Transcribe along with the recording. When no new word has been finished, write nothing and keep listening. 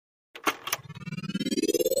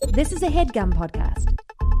This is a HeadGum podcast.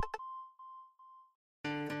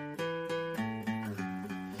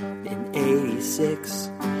 In 86,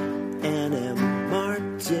 Anna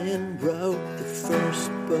Martin wrote the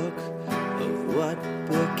first book of what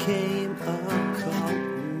became a cult.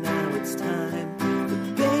 Now it's time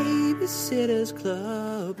for Babysitter's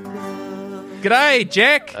Club. G'day,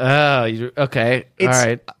 Jack. Oh, okay. All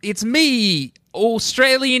right. It's me,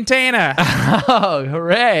 Australian Tanner. Oh,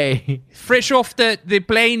 hooray. Fresh off the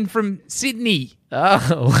plane from Sydney.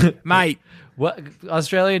 Oh. Mate. What,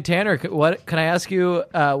 Australian Tanner, what can I ask you,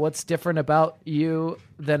 what's different about you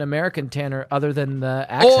than American Tanner other than the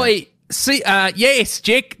accent? Oi, see, yes,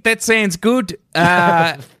 Jack, that sounds good.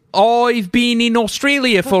 I've been in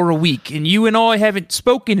Australia for a week, and you and I haven't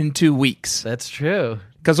spoken in 2 weeks. That's true.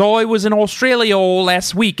 Because I was in Australia all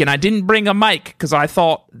last week, and I didn't bring a mic, because I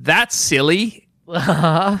thought, that's silly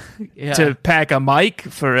Yeah. to pack a mic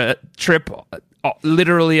for a trip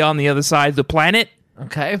literally on the other side of the planet.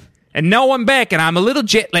 Okay. And now I'm back, and I'm a little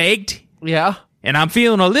jet-lagged, Yeah. and I'm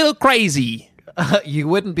feeling a little crazy. You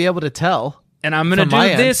wouldn't be able to tell. And I'm going to From my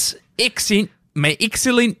do end. this accent, my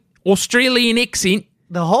excellent Australian accent,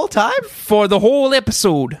 The whole time? for the whole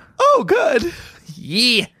episode. Oh, good.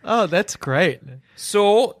 Yeah. Oh, that's great.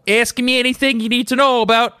 So, ask me anything you need to know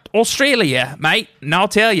about Australia, mate, and I'll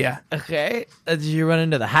tell you. Okay. Did you run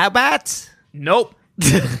into the Hobbats? Nope.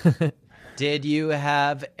 Did you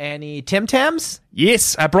have any Tim Tams?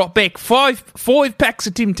 Yes, I brought back five packs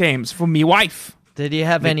of Tim Tams for me wife, Did you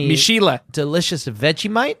have any me Sheila. delicious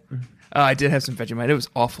Vegemite? I did have some Vegemite. It was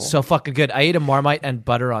awful. So fucking good. I eat a Marmite and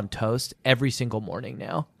butter on toast every single morning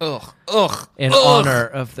now. Ugh. In honor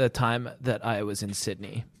of the time that I was in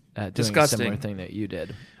Sydney. Doing Disgusting. a similar thing that you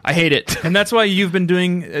did. I hate it. And that's why you've been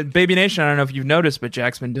doing Baby Nation. I don't know if you've noticed, but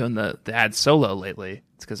Jack's been doing the ad solo lately.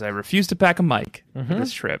 It's because I refused to pack a mic for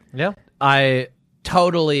this trip. Yeah. I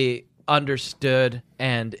totally understood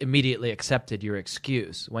and immediately accepted your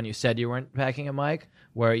excuse when you said you weren't packing a mic,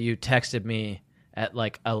 where you texted me at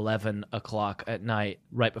like 11 o'clock at night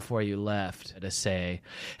right before you left to say,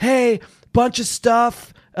 hey, bunch of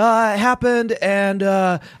stuff happened,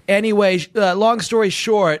 and anyway, long story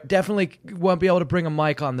short, definitely won't be able to bring a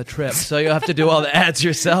mic on the trip, so you'll have to do all the ads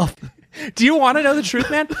yourself. Do you want to know the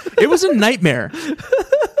truth, man? It was a nightmare.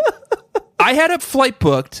 I had a flight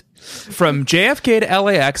booked from JFK to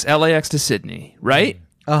LAX to Sydney, right?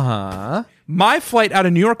 Uh-huh. My flight out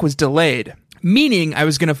of New York was delayed, meaning I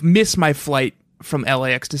was going to miss my flight from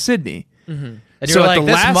LAX to Sydney. Mm-hmm. And So you're at like, the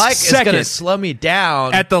this last mic is second- going to slow me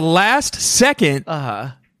down. At the last second,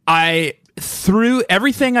 I threw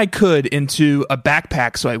everything I could into a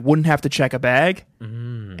backpack so I wouldn't have to check a bag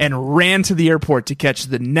and ran to the airport to catch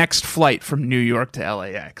the next flight from New York to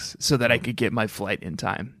LAX so that I could get my flight in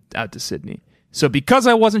time out to Sydney. So because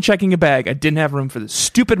I wasn't checking a bag, I didn't have room for the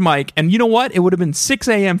stupid mic. And you know what? It would have been 6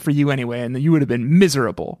 a.m. for you anyway, and you would have been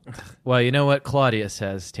miserable. Well, you know what Claudia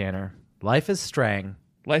says, Tanner? Life is strang.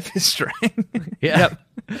 Life is strange. Yeah.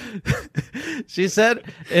 She said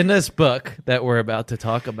in this book that we're about to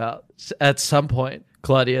talk about, at some point,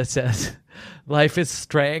 Claudia says, life is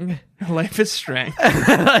strang. Life is strange.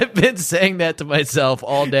 I've been saying that to myself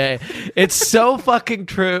all day. It's so fucking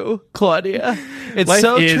true, Claudia. It's Life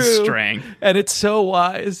so is true. strang. And it's so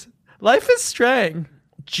wise. Life is strang.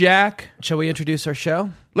 Jack, Shall we introduce our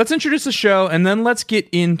show? let's introduce the show, and then let's get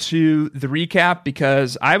into the recap,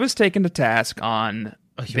 because I was taken to task on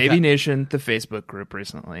Baby Nation, the Facebook group,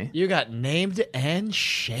 recently. You got named and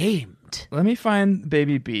shamed. Let me find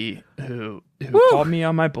Baby B, who called me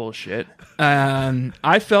on my bullshit.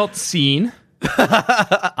 I felt seen.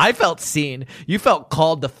 I felt seen. You felt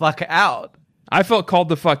called the fuck out. I felt called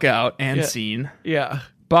the fuck out and seen Yeah.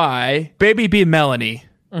 by Baby B Melanie.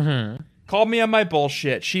 Mm-hmm. Called me on my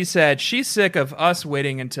bullshit. She said she's sick of us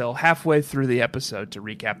waiting until halfway through the episode to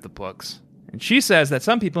recap the books. And she says that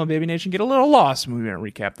some people in Baby Nation get a little lost when we don't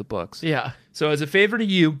recap the books. Yeah. So as a favor to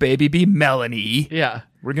you, Baby B Melanie, Yeah.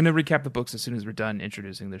 we're going to recap the books as soon as we're done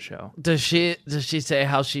introducing the show. Does she say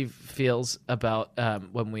how she feels about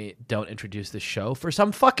when we don't introduce the show for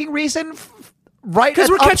some fucking reason? Right? Because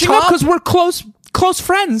we're catching up, because we're close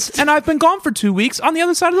friends, and I've been gone for 2 weeks on the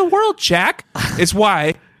other side of the world, Jack. It's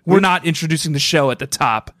why we're not introducing the show at the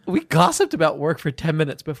top. We gossiped about work for 10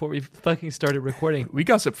 minutes before we fucking started recording. We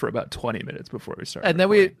gossiped for about 20 minutes before we started. And then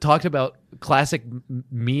we talked about classic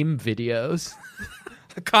meme videos.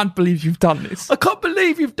 I can't believe you've done this. I can't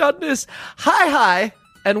believe you've done this. Hi,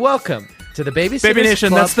 and welcome to the Baby Nation,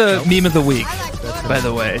 Club. that's the meme of the week, by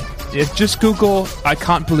the way. Just Google, I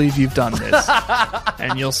can't believe you've done this,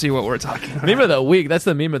 and you'll see what we're talking about. Meme of the week. That's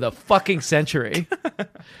the meme of the fucking century.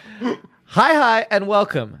 Hi, and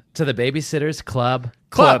welcome to the Babysitters Club.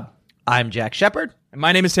 I'm Jack Shepard. And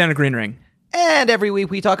my name is Tanner Greenring. And every week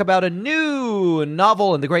we talk about a new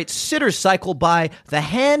novel in the great Sitter cycle by The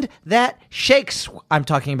Hand That Shakes. I'm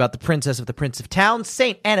talking about The Princess of the Prince of Towns,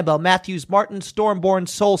 St. Annabel Matthews Martin, Stormborn,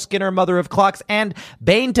 Soul Skinner, Mother of Clocks, and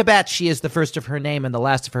Bane to Bat. She is the first of her name and the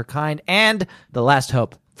last of her kind, and the last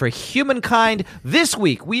hope for humankind. This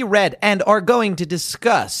week we read and are going to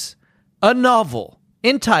discuss a novel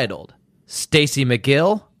entitled Stacey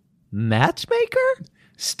McGill, Matchmaker?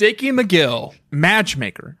 Stacey McGill,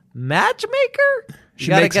 Matchmaker. Matchmaker?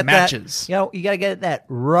 She makes matches. You gotta get that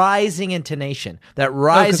rising intonation, that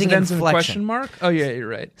rising it ends in a inflection. question mark? Oh, yeah, you're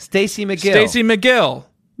right. Stacey McGill. Stacey McGill.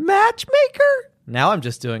 Matchmaker? Now I'm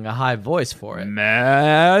just doing a high voice for it.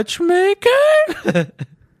 Matchmaker?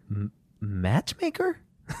 Matchmaker?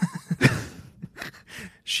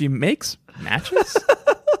 She makes matches?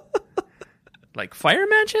 Like fire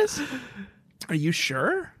matches? Are you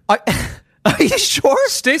sure? Are you sure?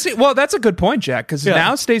 Stacey, well, that's a good point, Jack, because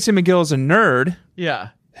now Stacey McGill is a nerd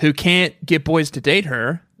who can't get boys to date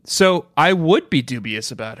her. So I would be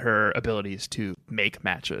dubious about her abilities to make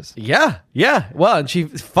matches. Yeah. Well, and she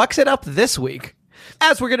fucks it up this week.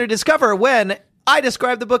 As we're going to discover when I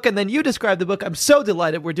describe the book and then you describe the book. I'm so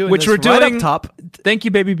delighted we're doing this right up top. Thank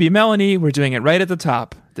you, Baby B Melanie. We're doing it right at the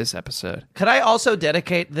top this episode. Could I also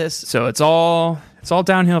dedicate this? So it's all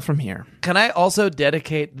downhill from here. Can I also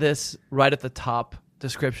dedicate this right at the top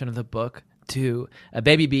description of the book to a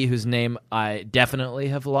Baby B whose name I definitely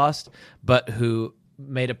have lost, but who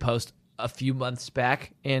made a post a few months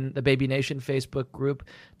back in the Baby Nation Facebook group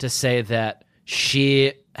to say that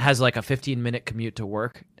she has like a 15-minute commute to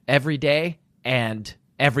work every day, and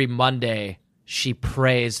every Monday she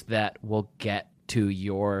prays that we'll get to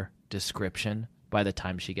your description by the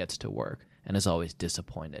time she gets to work, and is always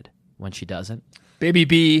disappointed when she doesn't. Baby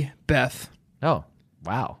B, Beth. Oh,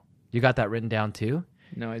 wow. You got that written down too?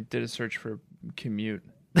 No, I did a search for commute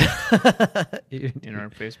in our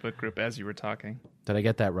Facebook group as you were talking. Did I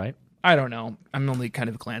get that right? I don't know. I'm only kind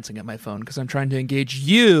of glancing at my phone because I'm trying to engage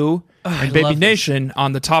you and Baby Nation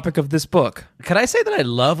on the topic of this book. Could I say that I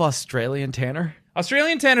love Australian Tanner?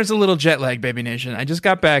 Australian Tanner's a little jet lagged, Baby Nation. I just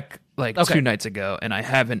got back 2 nights ago, and I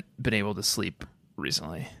haven't been able to sleep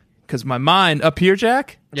recently. Because my mind... Up here,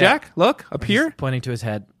 Jack? Yeah. Jack, look, up here. He's pointing to his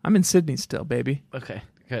head. I'm in Sydney still, baby. Okay,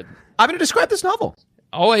 good. I'm going to describe this novel.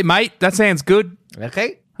 Oh, hey, mate, that sounds good.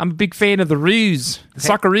 Okay. I'm a big fan of the Roos, the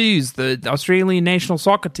Socceroos, the Australian national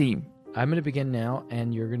soccer team. I'm going to begin now,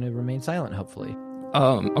 and you're going to remain silent, hopefully.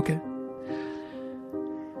 Okay.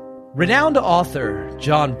 Renowned author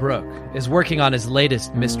John Brooke is working on his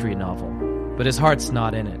latest mystery novel, but his heart's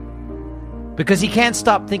not in it. Because he can't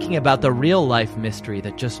stop thinking about the real-life mystery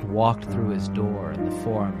that just walked through his door in the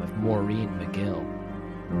form of Maureen McGill.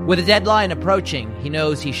 With a deadline approaching, he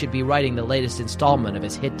knows he should be writing the latest installment of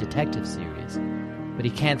his hit detective series, but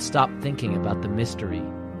he can't stop thinking about the mystery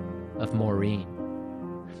of Maureen.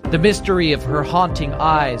 The mystery of her haunting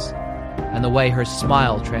eyes and the way her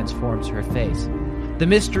smile transforms her face. The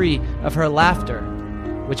mystery of her laughter,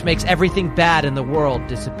 which makes everything bad in the world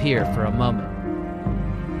disappear for a moment.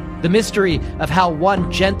 The mystery of how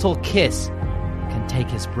one gentle kiss can take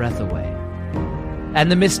his breath away.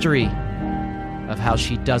 And the mystery of how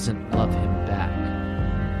she doesn't love him back.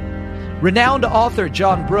 Renowned author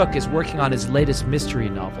John Brooke is working on his latest mystery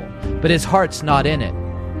novel, but his heart's not in it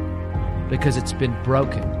because it's been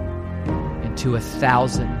broken into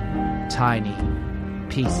 1,000 tiny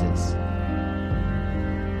pieces.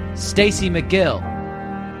 Stacey McGill,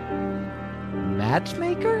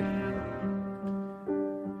 Matchmaker?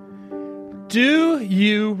 Do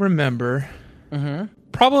you remember,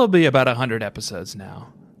 probably about 100 episodes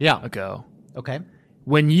now ago, Okay.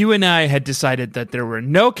 when you and I had decided that there were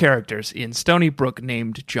no characters in Stony Brook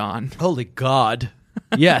named John? Holy God.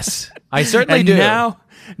 Yes, I certainly And do.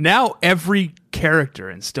 now every character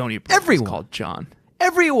in Stony Brook is called John.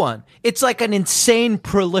 Everyone. It's like an insane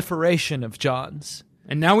proliferation of Johns.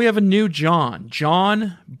 And now we have a new John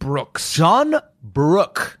Brooks. John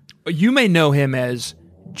Brooke. You may know him as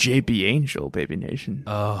JB Angel, Baby Nation.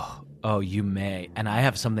 Oh, you may. And I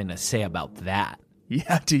have something to say about that.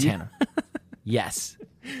 Yeah, do you? Tanner. Yes.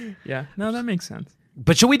 Yeah, no, that makes sense.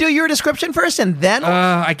 But should we do your description first and then?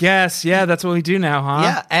 I guess. Yeah, that's what we do now, huh?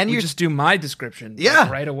 Yeah, and we you just do my description. Yeah.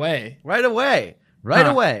 Right away. Right away.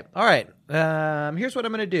 All right. Here's what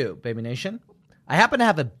I'm going to do, Baby Nation. I happen to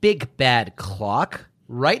have a big bad clock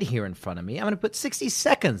right here in front of me. I'm going to put 60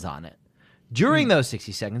 seconds on it. During those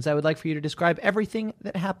 60 seconds, I would like for you to describe everything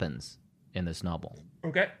that happens in this novel.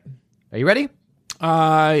 Okay. Are you ready?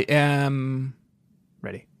 I am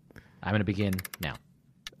ready. I'm going to begin now.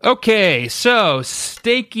 Okay, so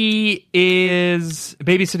Stacey is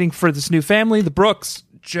babysitting for this new family, the Brooks,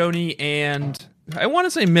 Joni, and I want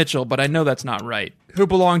to say Mitchell, but I know that's not right, who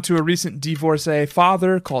belong to a recent divorcee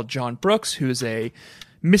father called John Brooks, who is a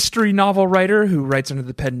mystery novel writer who writes under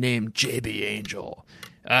the pen name J.B. Angel.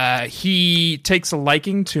 He takes a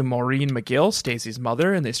liking to Maureen McGill, Stacey's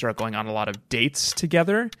mother, and they start going on a lot of dates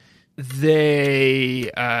together. They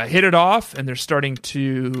hit it off, and they're starting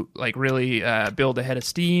to really build a head of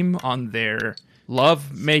steam on their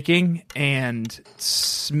love making. And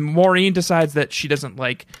Maureen decides that she doesn't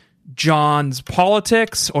like John's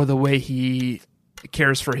politics or the way he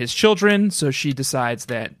cares for his children, so she decides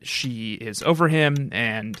that she is over him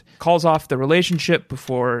and calls off the relationship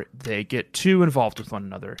before they get too involved with one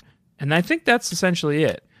another. And I think that's essentially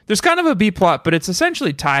it. There's kind of a B plot, but it's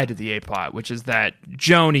essentially tied to the A plot, which is that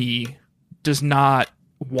Joni does not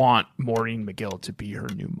want Maureen McGill to be her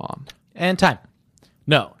new mom. And time.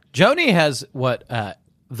 No. Joni has what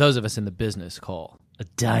those of us in the business call a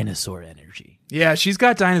dinosaur energy. Yeah, she's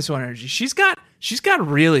got dinosaur energy. She's got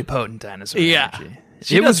really potent dinosaur energy.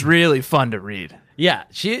 It was really fun to read. Yeah,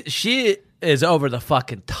 she is over the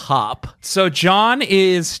fucking top. So John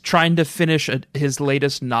is trying to finish his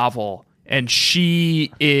latest novel, and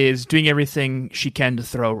she is doing everything she can to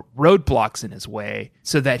throw roadblocks in his way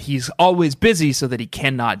so that he's always busy so that he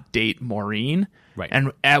cannot date Maureen. Right.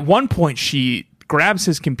 And at one point, she grabs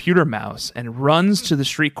his computer mouse and runs to the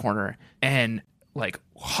street corner and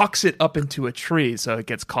hucks it up into a tree so it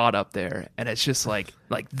gets caught up there. And it's just like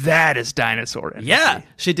that is dinosaur energy. Yeah.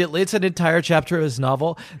 She deletes an entire chapter of his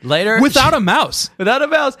novel. Later, Without a mouse.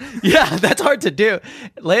 Yeah, that's hard to do.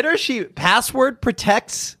 Later, she password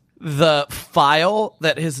protects the file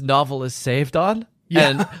that his novel is saved on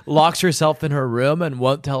and locks herself in her room and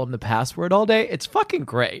won't tell him the password all day. It's fucking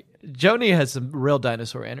great. Joni has some real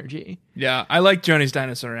dinosaur energy. Yeah, I like Joni's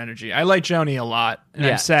dinosaur energy. I like Joni a lot, and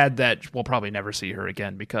Yeah. I'm sad that we'll probably never see her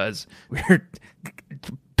again because we're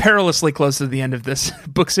perilously close to the end of this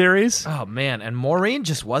book series. Oh man, and Maureen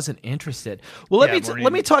just wasn't interested. Well, let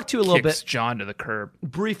me talk to you a little Kicks bit John to the curb.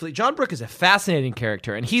 briefly. John Brooke is a fascinating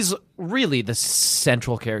character, and he's really the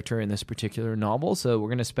central character in this particular novel. So we're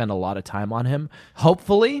going to spend a lot of time on him.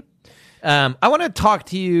 Hopefully, I want to talk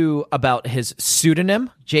to you about his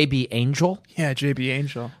pseudonym, J.B. Angel. Yeah, J.B.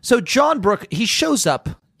 Angel. So John Brooke, he shows up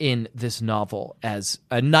in this novel as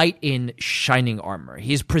a knight in shining armor.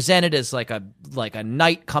 He's presented as like a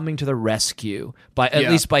knight coming to the rescue at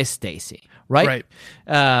least by Stacey, right?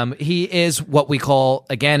 He is what we call,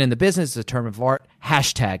 again in the business, a term of art,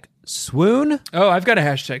 #swoon. Oh, I've got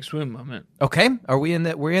a #swoon moment. Okay,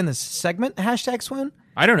 we're in this segment, #swoon?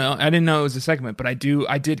 I don't know. I didn't know it was a segment, but I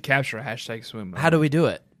did capture a #swoon moment. How do we do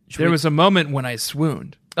it? There was a moment when I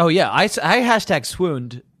swooned. Oh yeah, I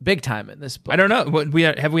 #swooned big time in this book. I don't know.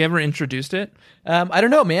 Have we ever introduced it? I don't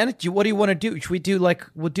know, man. What do you want to do? Should we do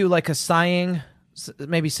we'll do like a sighing?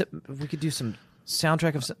 Maybe we could do some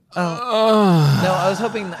soundtrack of. No, I was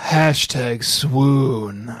hoping.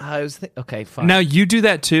 #swoon. I was okay, fine. Now you do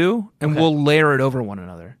that too, and we'll layer it over one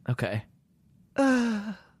another. Okay.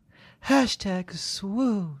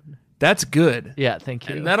 #swoon. That's good. Yeah, thank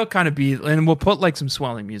you. And that'll kind of be, and we'll put like some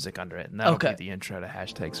swelling music under it, and that'll Okay. be the intro to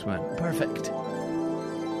 #swoon. Perfect.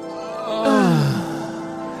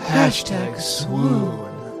 #swoon.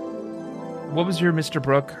 What was your Mr.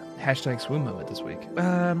 Brooke #swoon moment this week?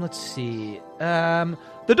 Let's see.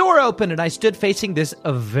 The door opened and I stood facing this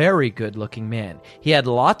a very good-looking man. He had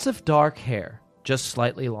lots of dark hair, just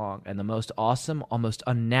slightly long, and the most awesome, almost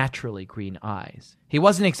unnaturally green eyes. He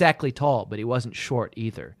wasn't exactly tall, but he wasn't short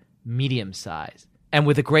either. Medium size, and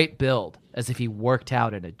with a great build, as if he worked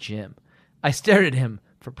out at a gym. I stared at him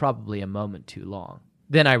for probably a moment too long.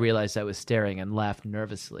 Then I realized I was staring and laughed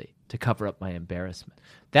nervously to cover up my embarrassment.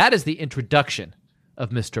 That is the introduction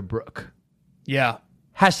of Mr. Brooke. Yeah.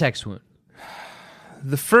 #swoon.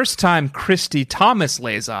 The first time Christy Thomas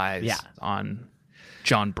lays eyes on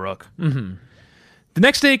John Brooke. Mm-hmm. The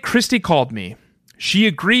next day, Christy called me. She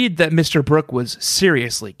agreed that Mr. Brooke was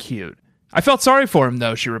seriously cute. I felt sorry for him,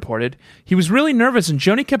 though, she reported. He was really nervous, and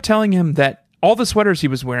Joni kept telling him that all the sweaters he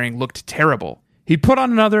was wearing looked terrible. He'd put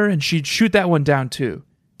on another, and she'd shoot that one down, too.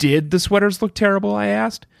 Did the sweaters look terrible, I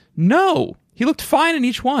asked. No, he looked fine in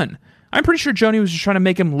each one. I'm pretty sure Joni was just trying to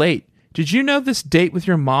make him late. Did you know this date with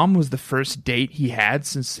your mom was the first date he had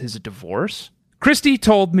since his divorce? Christy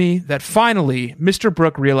told me that finally, Mr.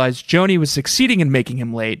 Brooke realized Joni was succeeding in making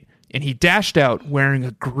him late, and he dashed out wearing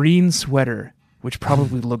a green sweater, which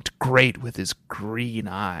probably looked great with his green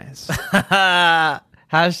eyes.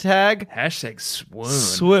 #swoon.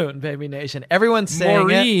 Swoon, baby nation. Everyone's saying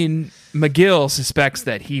Maureen McGill suspects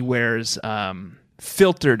that he wears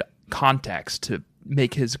filtered context to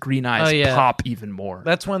make his green eyes pop even more.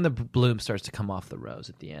 That's when the bloom starts to come off the rose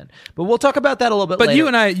at the end. But we'll talk about that a little bit later. But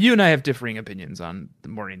you and I have differing opinions on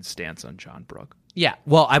Maureen's stance on John Brooke. Yeah.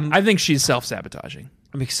 Well, I think she's self-sabotaging.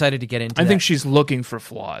 I'm excited to get into that. I think she's looking for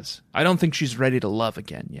flaws. I don't think she's ready to love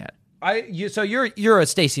again yet. So you're a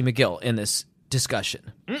Stacey McGill in this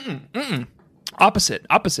discussion. Opposite.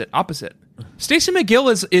 Stacey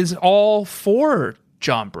McGill is all for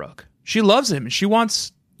John Brooke. She loves him. She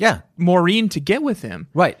wants Maureen to get with him.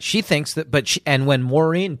 Right. She thinks that, and when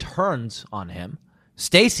Maureen turns on him,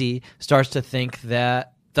 Stacey starts to think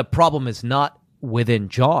that the problem is not within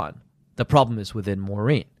John. The problem is within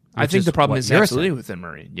Maureen. I think the problem is absolutely within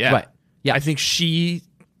Maureen. Yeah. Right. Yeah. I think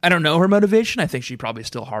I don't know her motivation. I think she probably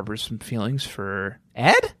still harbors some feelings for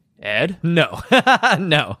Ed? No.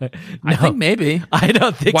 No. I think maybe. I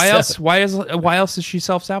don't think so. Why else is she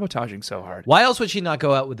self-sabotaging so hard? Why else would she not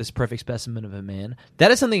go out with this perfect specimen of a man?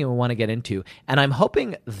 That is something we want to get into, and I'm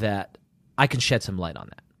hoping that I can shed some light on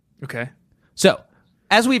that. Okay. So,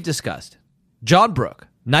 as we've discussed, John Brooke,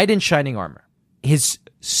 knight in shining armor, his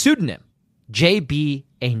pseudonym, J.B.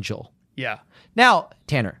 Angel. Yeah. Now,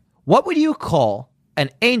 Tanner, what would you call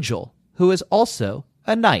an angel who is also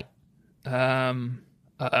a knight? Paladin?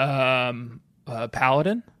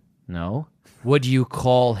 No. Would you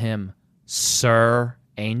call him Sir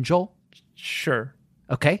Angel? Sure.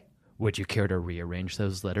 Okay. Would you care to rearrange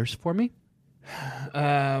those letters for me?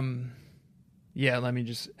 Yeah, let me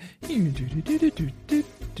just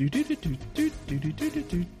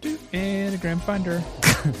Anagram Finder.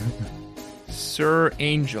 Sir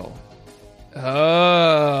Angel.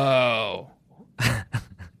 Oh.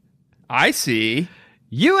 I see.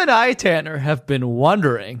 You and I, Tanner, have been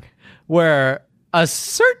wondering where a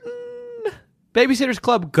certain Babysitter's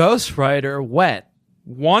Club ghostwriter went.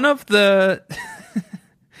 One of the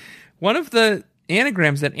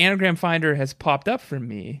anagrams that Anagram Finder has popped up for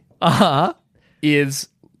me is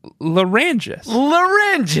laryngeus.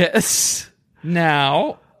 Laryngeus.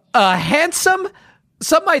 Now, a handsome,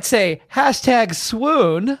 some might say,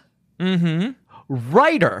 #swoon,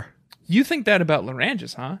 writer. You think that about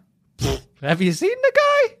laryngeus, huh? Have you seen the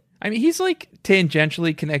guy? I mean, he's like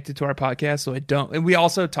tangentially connected to our podcast, so I don't. And we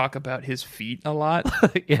also talk about his feet a lot.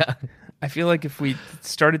 Yeah. I feel like if we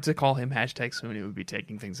started to call him #swoon, it would be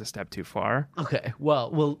taking things a step too far. Okay.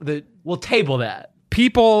 Well, we'll table that.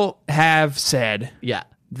 People have said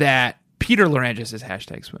that Peter Laryngeus is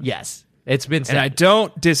 #swoon. Yes. It's been said. And I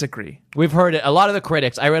don't disagree. We've heard it. A lot of the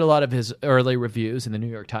critics, I read a lot of his early reviews in the New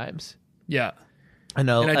York Times. Yeah. I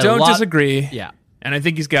know. And I don't disagree. Yeah. And I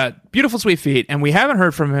think he's got beautiful, sweet feet, and we haven't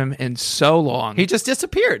heard from him in so long. He just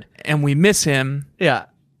disappeared. And we miss him. Yeah.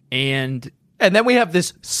 And then we have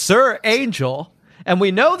this Sir Angel, and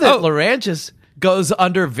we know that Laryngeus goes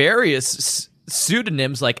under various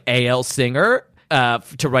pseudonyms like A.L. Singer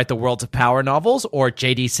to write the Worlds of Power novels, or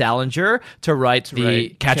J.D. Salinger to write the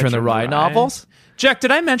Catcher in the Rye novels. Jack,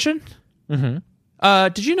 did I mention?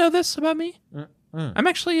 Did you know this about me? I'm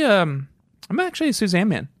actually a Suzanne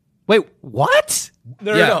man. Wait, what?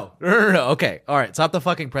 No. Okay, all right. Stop the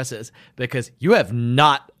fucking presses, because you have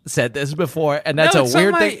not said this before, and that's a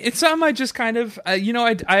weird thing. It's something I just kind of,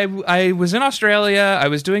 I was in Australia. I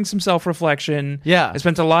was doing some self-reflection. Yeah. I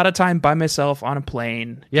spent a lot of time by myself on a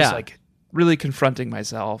plane. Yeah. Just like really confronting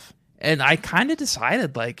myself. And I kind of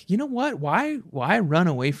decided, like, you know what? Why run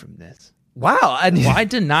away from this? Wow. Why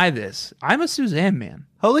deny this? I'm a Suzanne man.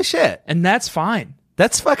 Holy shit. And that's fine.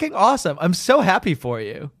 That's fucking awesome. I'm so happy for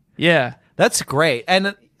you. Yeah. That's great.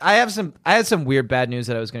 And I had some weird bad news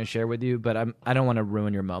that I was going to share with you, but I don't want to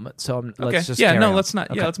ruin your moment. So let's just carry on. Let's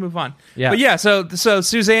not. Okay. Yeah, let's move on. Yeah. But yeah, so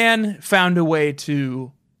Suzanne found a way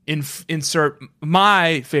to insert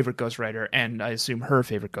my favorite ghostwriter, and I assume her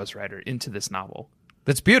favorite ghostwriter, into this novel.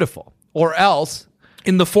 That's beautiful. Or else,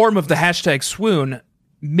 in the form of the #swoon,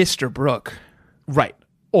 Mr. Brooke. Right.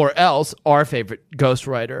 Or else our favorite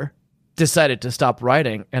ghostwriter decided to stop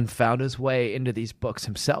writing and found his way into these books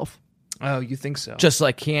himself. Oh, you think so? Just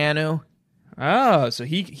like Keanu. Oh, so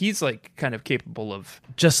he's like kind of capable of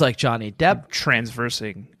just like Johnny Depp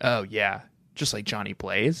transversing. Oh yeah, just like Johnny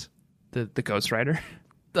Blaze, the ghostwriter.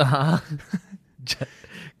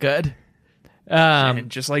 Good. And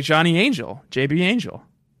just like Johnny Angel, JB Angel.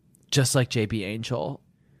 Just like JB Angel.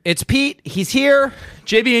 It's Pete. He's here.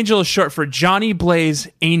 JB Angel is short for Johnny Blaze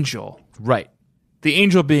Angel. Right. The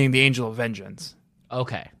angel being the angel of vengeance.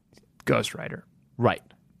 Okay. Ghostwriter. Right.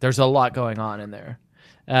 There's a lot going on in there.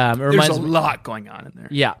 There's a lot going on in there.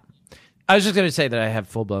 Yeah. I was just going to say that I have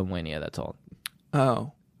full-blown mania, that's all.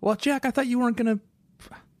 Oh. Well, Jack, I thought you weren't going to...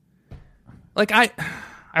 Like,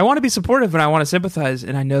 I want to be supportive and I want to sympathize,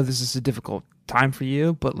 and I know this is a difficult time for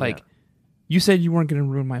you, but like you said you weren't going to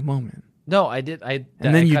ruin my moment. No, I did. And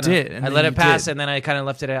then you did. I let it pass, and then I kind of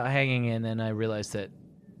left it out hanging, and then I realized that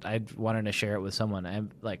I wanted to share it with someone. I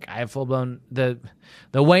have full blown the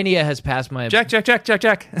Wania has passed my Jack. We're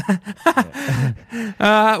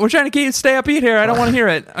trying to stay upbeat here. I don't want to hear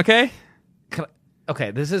it. Okay.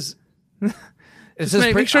 Okay. This is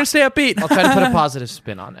make sure to stay upbeat. I'll try to put a positive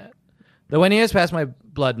spin on it. The Wania has passed my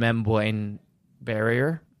blood membrane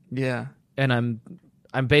barrier. Yeah. And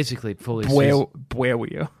I'm basically fully where were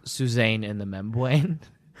you? Suzanne in the membrane.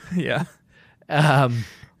 Yeah.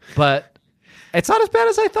 But it's not as bad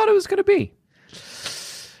as I thought it was going to be.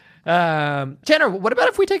 Tanner, what about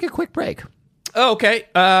if we take a quick break? Oh, okay.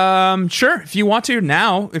 Sure. If you want to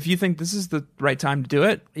now, if you think this is the right time to do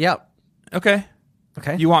it. Yep. Okay.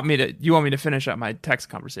 Okay. You want me to finish up my text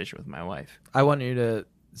conversation with my wife? I want you to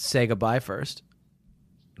say goodbye first.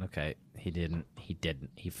 Okay. He didn't.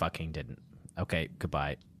 He fucking didn't. Okay.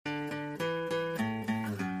 Goodbye.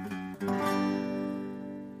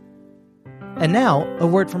 And now, a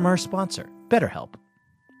word from our sponsor, BetterHelp.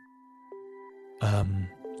 A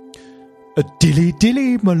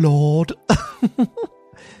dilly, my lord.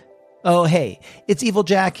 Oh, hey, it's Evil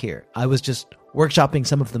Jack here. I was just workshopping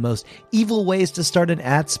some of the most evil ways to start an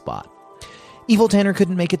ad spot. Evil Tanner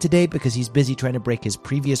couldn't make it today because he's busy trying to break his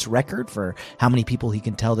previous record for how many people he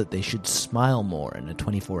can tell that they should smile more in a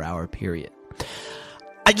 24-hour period.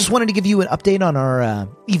 I just wanted to give you an update on our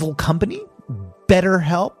evil company,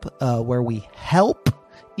 BetterHelp, where we help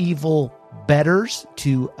evil bettors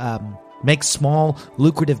to make small,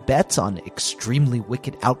 lucrative bets on extremely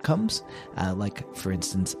wicked outcomes. Like, for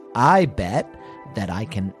instance, I bet that I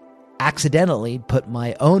can accidentally put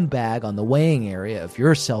my own bag on the weighing area of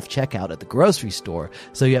your self-checkout at the grocery store,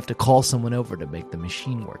 so you have to call someone over to make the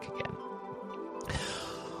machine work again.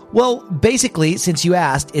 Well, basically, since you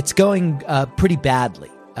asked, it's going pretty badly.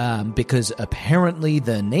 Because apparently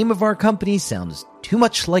the name of our company sounds too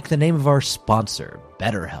much like the name of our sponsor,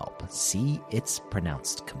 BetterHelp. See, it's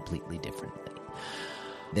pronounced completely differently.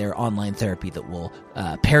 They're online therapy that will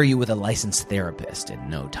pair you with a licensed therapist in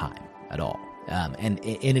no time at all. And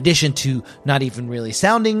in addition to not even really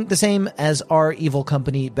sounding the same as our evil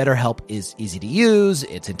company, BetterHelp is easy to use,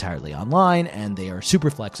 it's entirely online, and they are super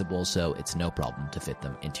flexible, so it's no problem to fit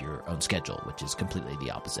them into your own schedule, which is completely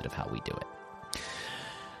the opposite of how we do it.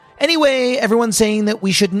 Anyway, everyone's saying that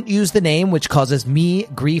we shouldn't use the name, which causes me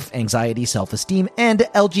grief, anxiety, self-esteem, and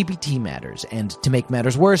LGBT matters. And to make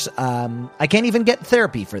matters worse, I can't even get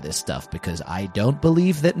therapy for this stuff because I don't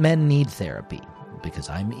believe that men need therapy, because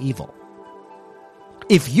I'm evil.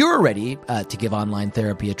 If you're ready to give online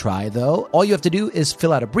therapy a try, though, all you have to do is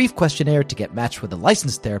fill out a brief questionnaire to get matched with a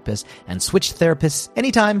licensed therapist and switch therapists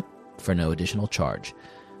anytime for no additional charge.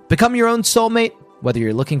 Become your own soulmate, whether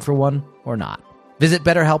you're looking for one or not. Visit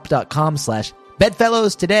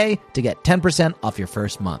BetterHelp.com/Bedfellows today to get 10% off your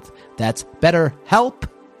first month. That's BetterHelp,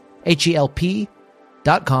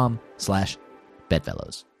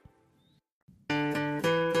 HELP.com/Bedfellows.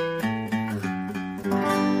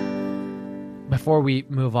 Before we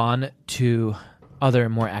move on to other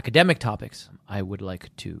more academic topics, I would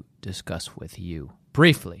like to discuss with you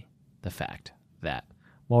briefly the fact that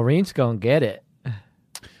Maureen's gonna get it.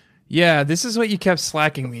 Yeah, this is what you kept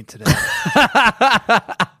slacking me today.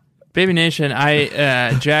 Baby Nation,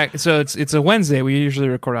 Jack, so it's a Wednesday. We usually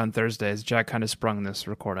record on Thursdays. Jack kind of sprung this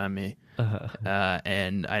record on me.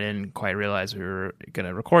 And I didn't quite realize we were going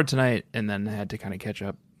to record tonight, and then I had to kind of catch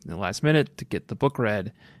up in the last minute to get the book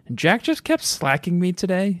read. And Jack just kept slacking me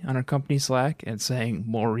today on our company Slack and saying,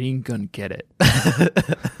 Maureen gonna get it.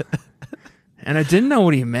 And I didn't know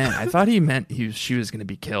what he meant. I thought he meant she was going to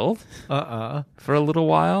be killed for a little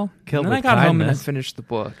while. Killed and then with I got home and I kindness. finished the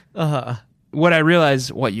book. What I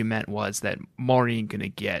realized what you meant was that Maureen going to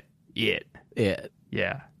get it. It.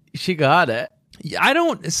 Yeah. She got it. I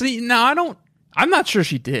don't see. No, I don't. I'm not sure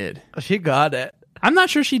she did. She got it. I'm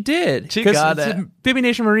not sure she did. She got it. Baby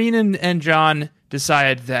Nation, Maureen and John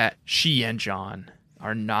decided that she and John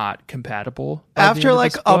are not compatible. After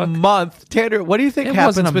like a month, Tanner, what do you think It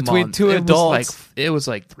happens wasn't a between month. two adults? It was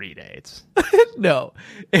like 3 dates. No,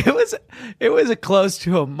 it was close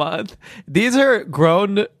to a month. These are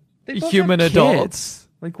grown human have adults. kids.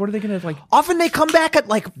 Like, what are they gonna like? Often they come back at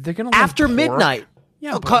They're gonna after like pork? midnight.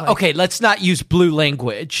 Yeah. Okay, but, like, okay, let's not use blue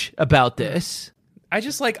language about this. I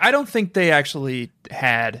just I don't think they actually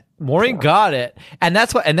had. Maureen got it, and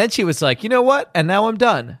that's what. And then she was like, you know what? And now I'm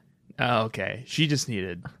done. Oh, okay.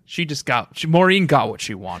 Maureen got what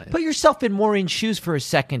she wanted. Put yourself in Maureen's shoes for a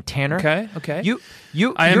second, Tanner. Okay. I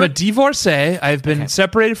am I am a divorcee. I've been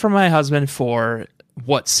separated from my husband for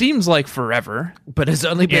what seems like forever. But has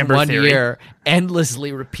only been Amber 1 theory. year,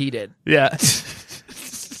 endlessly repeated. Yeah.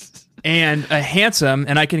 And a handsome,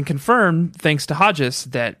 and I can confirm, thanks to Hodges,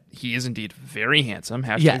 that he is indeed very handsome.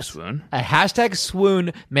 Hashtag swoon. A hashtag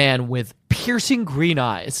swoon man with piercing green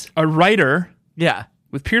eyes. A writer Yeah.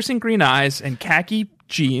 with piercing green eyes and khaki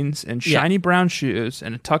jeans and shiny brown shoes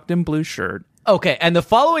and a tucked in blue shirt Okay, and the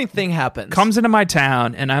following thing happens. comes into my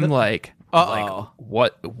town, and I'm like, Uh-oh.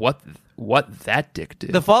 what that dick do?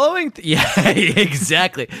 The following, yeah,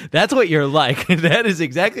 exactly. That's what you're like. That is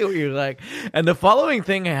exactly what you're like. And the following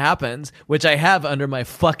thing happens, which I have under my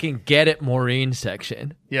fucking get it Maureen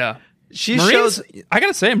section. Yeah. She Marine's, shows, I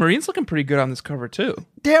gotta say, Marine's looking pretty good on this cover too.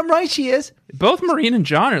 damn right she is. Both Marine and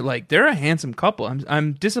John are like, they're a handsome couple.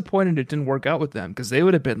 I'm disappointed it didn't work out with them, because they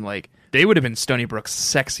would have been Stony Brook's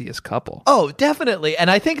sexiest couple. Oh, definitely.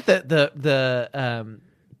 And I think that the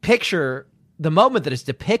picture, the moment that is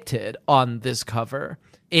depicted on this cover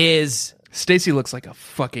is Stacey looks like a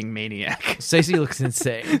fucking maniac. Stacey looks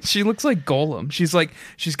insane. She looks like Golem.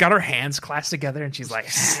 She's got her hands clasped together and she's like,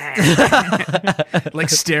 like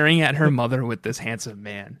staring at her mother with this handsome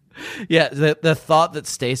man. Yeah, the thought that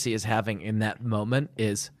Stacey is having in that moment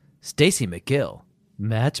is Stacey McGill,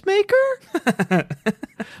 matchmaker?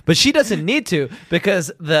 But she doesn't need to,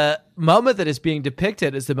 because the moment that is being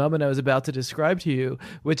depicted is the moment I was about to describe to you,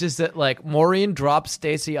 which is that like Maureen drops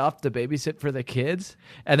Stacey off to babysit for the kids,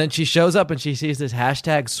 and then she shows up and she sees this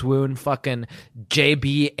hashtag swoon fucking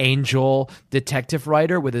JB Angel detective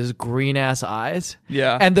writer with his green ass eyes.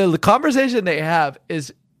 Yeah. And the conversation they have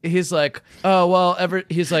is he's like, oh well,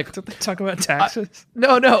 he's like, Don't they talk about taxes?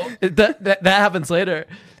 no, that happens later.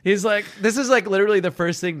 He's like, this is like literally the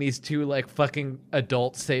first thing these two like fucking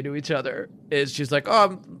adults say to each other is she's like, oh,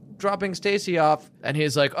 I'm dropping Stacey off. And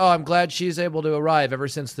he's like, oh, I'm glad she's able to arrive ever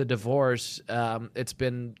since the divorce. It's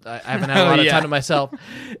been, I haven't had a lot of time to myself.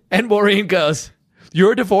 And Maureen goes,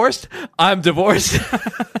 you're divorced? I'm divorced.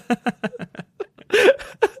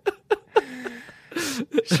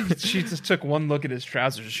 She just took one look at his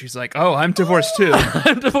trousers. She's like, oh, I'm divorced too.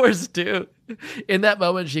 I'm divorced too. In that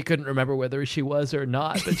moment, she couldn't remember whether she was or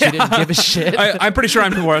not, but she didn't give a shit. I'm pretty sure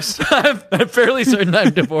I'm divorced. I'm fairly certain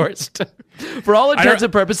I'm divorced. For all intents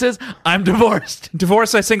and purposes, I'm divorced.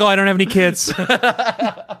 Divorced, I single, I don't have any kids.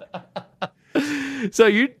 So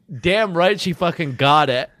you damn right she fucking got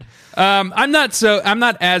it. I'm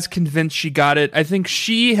not as convinced she got it. I think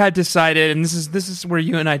she had decided, and this is where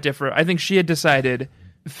you and I differ. I think she had decided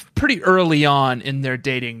pretty early on in their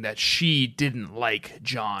dating that she didn't like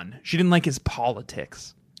John. She didn't like his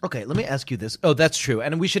politics. Okay, let me ask you this. Oh, that's true,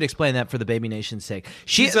 and we should explain that for the Baby Nation's sake.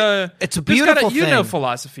 It's a beautiful thing. You know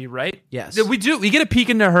philosophy, right? Yes. We do. We get a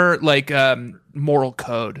peek into her like moral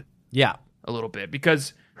code. Yeah, a little bit,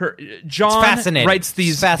 because John writes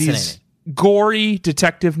these gory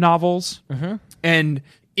detective novels, and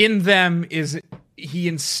in them he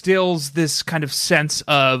instills this kind of sense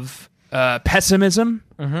of pessimism.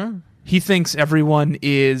 He thinks everyone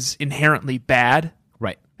is inherently bad,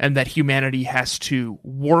 right, and that humanity has to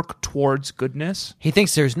work towards goodness. He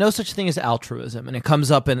thinks there's no such thing as altruism, and it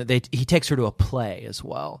comes up, and he takes her to a play as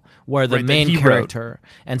well, where the main character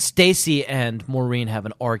and Stacey and Maureen have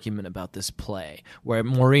an argument about this play, where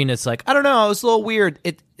Maureen is like, I don't know, it's a little weird.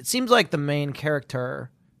 It seems like the main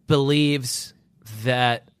character believes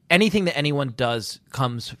that anything that anyone does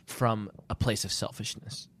comes from a place of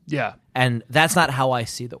selfishness. Yeah. And that's not how I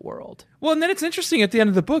see the world. Well, and then it's interesting at the end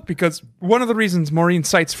of the book, because one of the reasons Maureen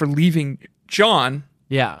cites for leaving John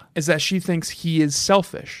is that she thinks he is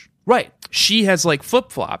selfish. Right. She has like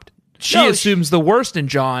flip-flopped. She assumes the worst in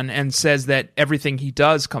John and says that everything he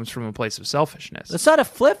does comes from a place of selfishness. It's not a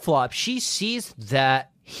flip-flop. She sees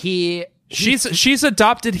that she's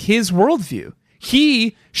adopted his worldview.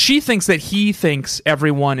 She thinks that he thinks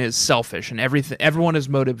everyone is selfish and everyone is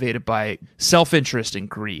motivated by self-interest and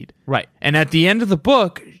greed. Right. And at the end of the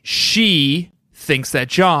book, she thinks that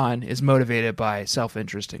John is motivated by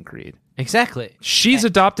self-interest and greed. Exactly. She's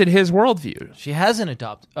adopted his worldview. She hasn't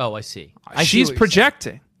adopted. Oh, I see. She's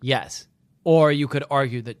projecting. Yes. Or you could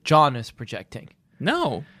argue that John is projecting.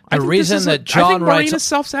 No. I think Maureen is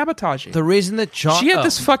self-sabotaging. The reason that John... She had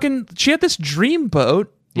this dream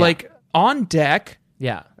boat, like, on deck,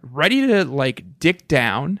 ready to like dick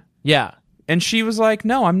down, and she was like,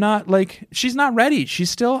 no, I'm not, like, she's not ready.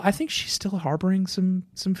 I think she's still harboring some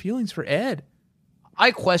feelings for Ed.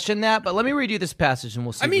 I question that, but let me read you this passage and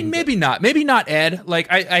we'll see. I mean, maybe not Ed.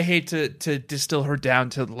 Like, I hate to distill her down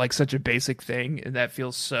to like such a basic thing, and that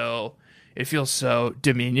feels so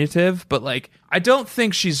diminutive, but like, I don't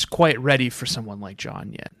think she's quite ready for someone like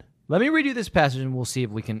John yet. Let me read you this passage and we'll see if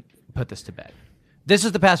we can put this to bed. This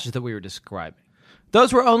is the passage that we were describing.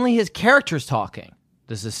 Those were only his characters talking.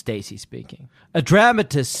 This is Stacey speaking. A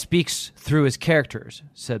dramatist speaks through his characters,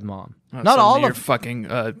 said Mom. Oh, Not so all you're of fucking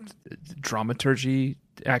dramaturgy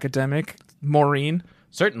academic, Maureen.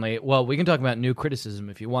 Certainly. Well, we can talk about new criticism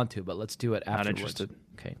if you want to, but let's do it afterwards. Not interested.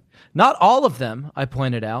 Okay. Not all of them, I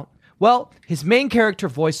pointed out. Well, his main character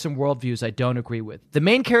voiced some worldviews I don't agree with. The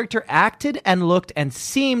main character acted and looked and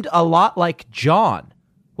seemed a lot like John.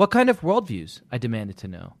 What kind of worldviews? I demanded to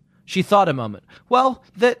know. She thought a moment. Well,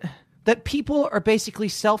 that people are basically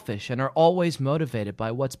selfish and are always motivated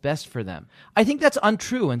by what's best for them. I think that's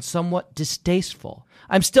untrue and somewhat distasteful.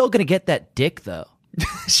 I'm still going to get that dick, though.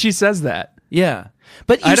 She says that. Yeah.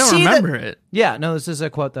 But you I don't see remember it. Yeah, no, this is a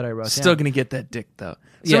quote that I wrote Still down. gonna get that dick though.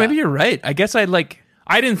 So Yeah. maybe you're right. I guess I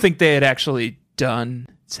didn't think they had actually done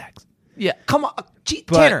sex. Yeah, come on. But-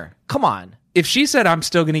 Tanner, come on. If she said I'm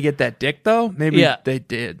still gonna get that dick though, maybe Yeah. they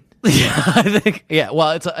did. Yeah, I think. Yeah,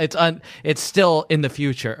 well, it's still in the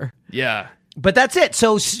future, Yeah. but that's it.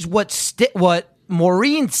 So what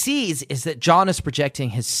Maureen sees is that John is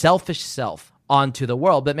projecting his selfish self onto the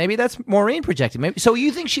world, but maybe that's Maureen projecting. Maybe so.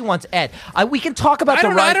 You think she wants Ed? We can talk about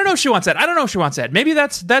I don't know if she wants that. I don't know if she wants that. Maybe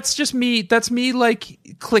that's just me. That's me like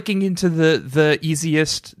clicking into the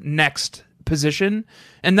easiest next position,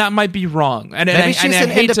 and that might be wrong. And Maybe and she's I an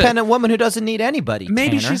hate to- independent woman who doesn't need anybody.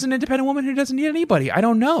 Maybe Tanner. she's an independent woman who doesn't need anybody. I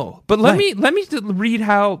don't know. But let me read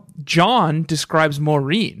how John describes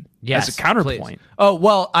Maureen Yes, as a counterpoint. please. Oh,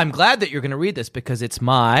 well, I'm glad that you're going to read this because it's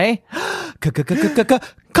my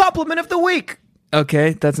compliment of the week.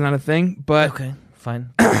 Okay, that's not a thing, but Okay, fine.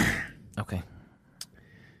 Okay.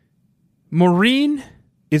 Maureen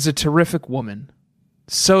is a terrific woman.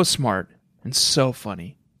 So smart and so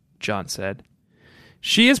funny, John said.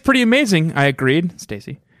 She is pretty amazing, I agreed,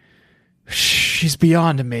 Stacey. She's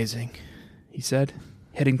beyond amazing, he said,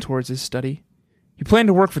 heading towards his study. He planned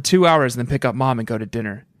to work for 2 hours and then pick up Mom and go to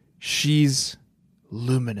dinner. She's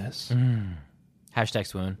luminous. Hashtag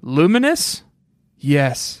swoon. Luminous?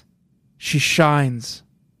 Yes. She shines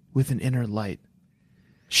with an inner light.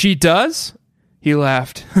 She does? He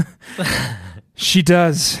laughed. She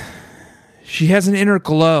does. She has an inner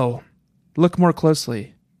glow. Look more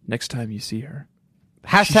closely next time you see her.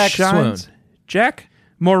 Hashtag She shines. swoon. Jack,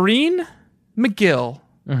 Maureen McGill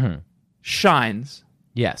Mm-hmm. shines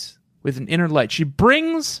Yes. with an inner light. She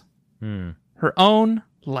brings her own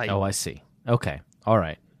light. Oh, I see. Okay. All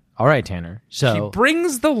right. All right, Tanner. So She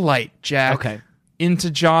brings the light, Jack, Okay. into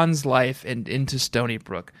John's life and into Stony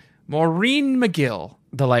Brook. Maureen McGill,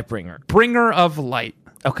 the light bringer. bringer of light,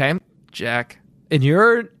 Okay. Jack. In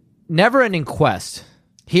your never-ending quest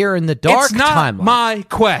here in the dark It's not timeline. my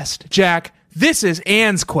quest, Jack. This is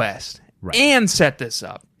Anne's quest. Right. Anne set this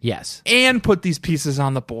up. Yes. Anne put these pieces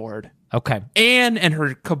on the board. Okay. Anne and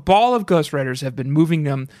her cabal of ghostwriters have been moving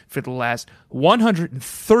them for the last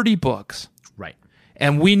 130 books. Right.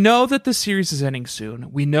 And we know that the series is ending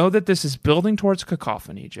soon. We know that this is building towards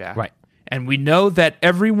cacophony, Jack. Right. And we know that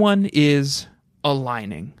everyone is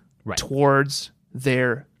aligning Right. towards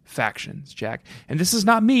their factions, Jack. And this is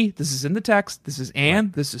not me. This is in the text. This is Anne.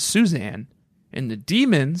 Right. This is Suzanne. And the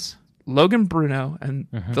demons, Logan Bruno and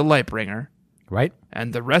the Lightbringer, Right.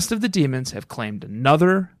 and the rest of the demons have claimed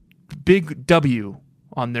another big W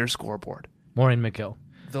on their scoreboard. Maureen McGill.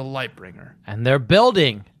 The Lightbringer. And they're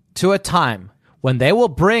building to a time when they will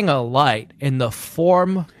bring a light in the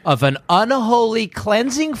form of an unholy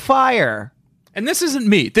cleansing fire. And this isn't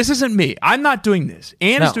me. This isn't me. I'm not doing this.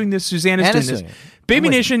 Anne is No. doing this. Suzanne is Anne doing is this. doing it. Baby I'm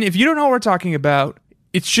with Nation, if you don't know what we're talking about,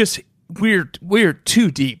 it's just we're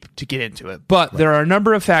too deep to get into it. But there are a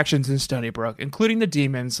number of factions in Stony Brook, including the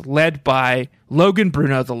demons, led by Logan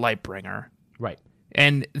Bruno, the Lightbringer. Right.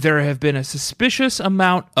 And there have been a suspicious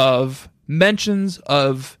amount of mentions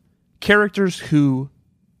of characters who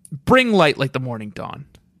bring light like the morning dawn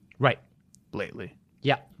Right. lately.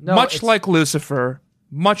 Yeah. No, much it's- like Lucifer,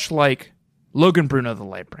 much like Logan Bruno, the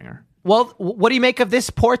Lightbringer. Well, what do you make of this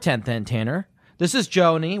portent then, Tanner? This is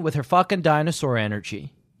Joni with her fucking dinosaur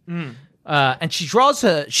energy. And she draws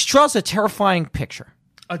a terrifying picture.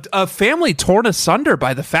 A family torn asunder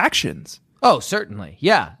by the factions. Oh, certainly.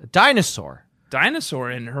 Yeah. A dinosaur. Dinosaur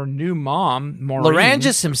and her new mom, Maureen.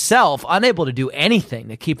 Laryngeus himself, unable to do anything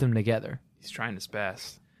to keep them together. He's trying his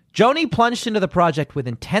best. Joni plunged into the project with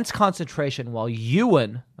intense concentration while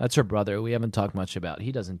Ewan, that's her brother, we haven't talked much about.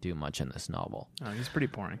 He doesn't do much in this novel. Oh, he's pretty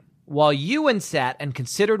boring. While Ewan sat and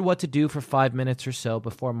considered what to do for 5 minutes or so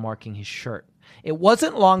before marking his shirt. It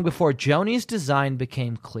wasn't long before Joni's design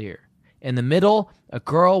became clear. In the middle, a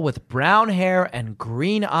girl with brown hair and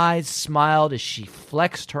green eyes smiled as she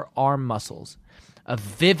flexed her arm muscles. A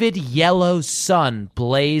vivid yellow sun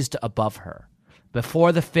blazed above her.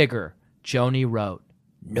 Before the figure, Joni wrote,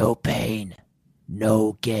 "No pain,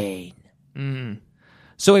 no gain."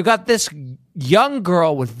 So we've got this young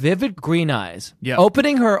girl with vivid green eyes,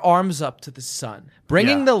 opening her arms up to the sun,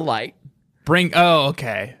 bringing the light.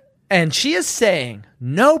 Okay. And she is saying,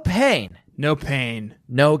 no pain. No pain.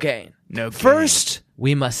 No gain. No gain. First,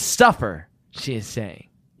 we must suffer, she is saying.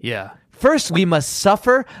 Yeah. First, we must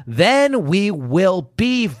suffer, then we will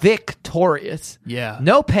be victorious. Yeah.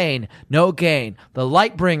 No pain, no gain. The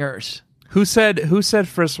light bringers. Who said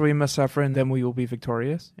first we must suffer and then we will be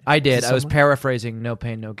victorious? I did. I was paraphrasing no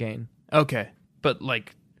pain, no gain. Okay. But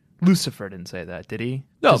like Lucifer didn't say that, did he?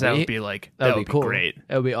 No, that would be like that would be cool. great.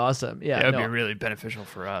 That would be awesome. Yeah. That would be really beneficial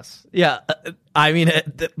for us. Yeah. I mean,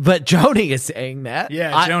 but Joni is saying that.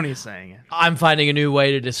 Yeah, Joni's saying it. I'm finding a new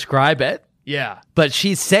way to describe it. Yeah. But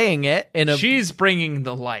she's saying it in a... She's bringing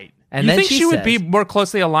the light. And you then think she would says, be more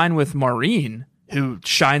closely aligned with Maureen, who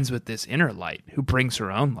shines with this inner light, who brings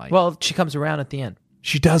her own light. Well, she comes around at the end.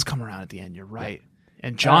 She does come around at the end, you're right.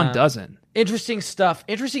 And John doesn't. Interesting stuff.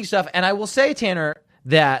 And I will say, Tanner,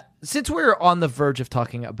 that since we're on the verge of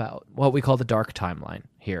talking about what we call the dark timeline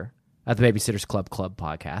here at the Babysitters Club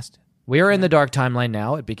podcast, we are in the dark timeline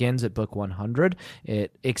now. It begins at book 100.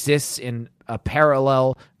 It exists in a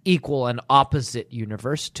parallel, equal, and opposite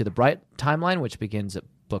universe to the bright timeline, which begins at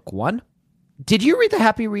book 1. Did you read the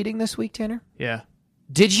happy reading this week, Tanner? Yeah.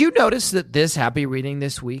 Did you notice that this happy reading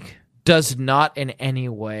this week does not in any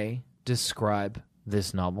way describe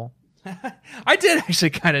this novel? I did actually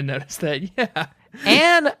kind of notice that, yeah.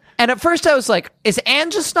 And at first I was like, is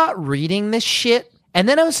Anne just not reading this shit? And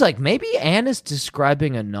then I was like, maybe Anne is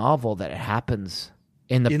describing a novel that happens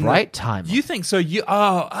in the bright time. You think so?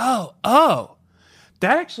 Oh.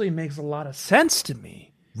 That actually makes a lot of sense to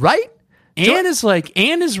me. Right? Anne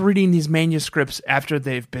is reading these manuscripts after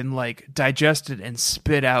they've been like digested and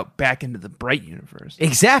spit out back into the bright universe.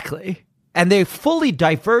 Exactly. And they're fully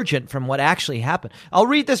divergent from what actually happened. I'll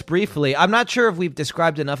read this briefly. I'm not sure if we've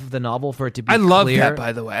described enough of the novel for it to be clear. I love that,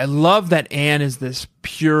 by the way. I love that Anne is this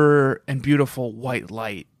pure and beautiful white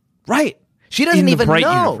light. Right. She doesn't even know. In the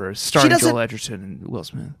bright universe, starring Joel Edgerton and Will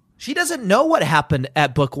Smith. She doesn't know what happened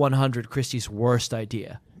at book 100, Christie's worst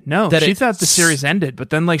idea. No, she thought the series ended, but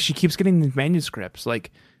then like she keeps getting these manuscripts.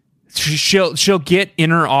 Like she'll get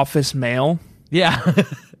inner office mail. Yeah.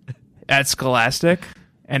 At Scholastic.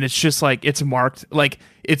 And it's just like it's marked, like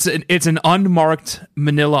it's an unmarked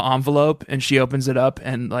manila envelope, and she opens it up,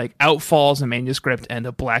 and like out falls a manuscript and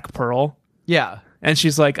a black pearl. Yeah, and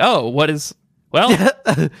she's like, "Oh, what is? Well,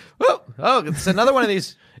 oh, it's another one of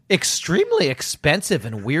these extremely expensive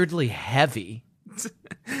and weirdly heavy."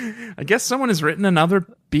 I guess someone has written another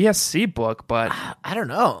BSC book, but I don't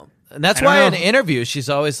know. And that's why in interviews, she's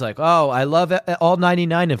always like, oh, I love all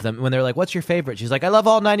 99 of them. When they're like, what's your favorite? She's like, I love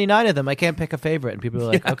all 99 of them. I can't pick a favorite. And people are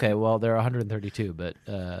like, okay, well, there are 132, but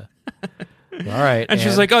all right. And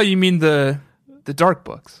she's like, oh, you mean the dark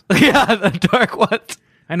books? Yeah, the dark ones.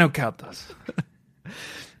 I don't count those.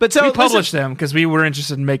 But so we published them because we were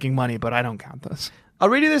interested in making money, but I don't count those. I'll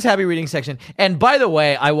read you this happy reading section. And by the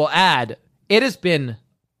way, I will add, it has been,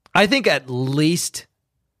 I think at least...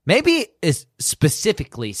 maybe is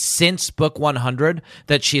specifically since book 100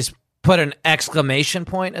 that she's put an exclamation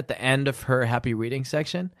point at the end of her happy reading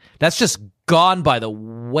section. That's just gone by the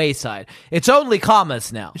wayside. It's only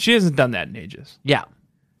commas now. She hasn't done that in ages. Yeah.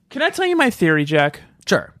 Can I tell you my theory, Jack?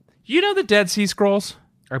 Sure. You know the Dead Sea Scrolls?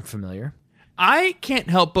 I'm familiar. I can't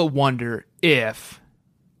help but wonder if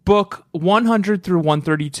book 100 through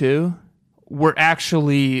 132 were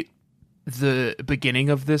actually the beginning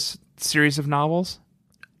of this series of novels.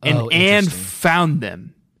 And Anne found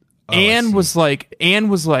them. Anne was like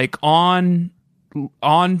on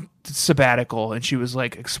sabbatical, and she was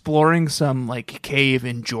like exploring some like cave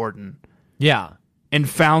in Jordan. Yeah. And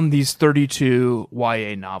found these 32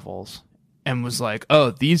 YA novels and was like, "Oh,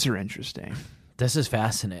 these are interesting. This is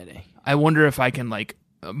fascinating. I wonder if I can like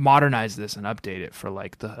modernize this and update it for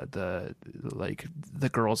like the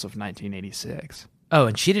girls of 1986." Oh,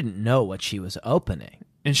 and she didn't know what she was opening.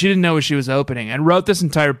 And she didn't know what she was opening, and wrote this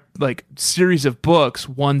entire like series of books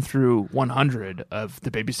 1 through 100 of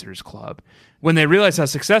the Babysitters Club. When they realized how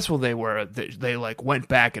successful they were, they like went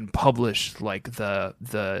back and published like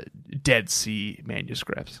the Dead Sea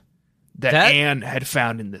manuscripts that Anne had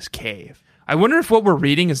found in this cave. I wonder if what we're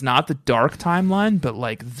reading is not the dark timeline, but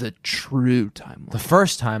like the true timeline, the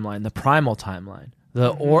first timeline, the primal timeline,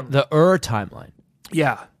 the timeline.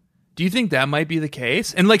 Yeah. Do you think that might be the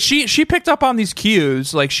case? And like she picked up on these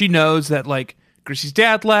cues. Like she knows that like Chrissy's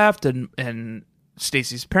dad left and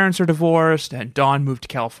Stacey's parents are divorced and Dawn moved to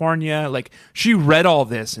California. Like she read all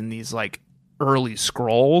this in these like early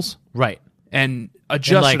scrolls. Right. and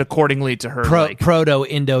adjust like, it accordingly to her. like,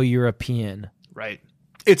 Proto-Indo-European. right.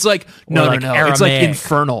 It's like no. It's like Aramaic.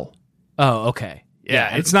 infernal. Oh, okay.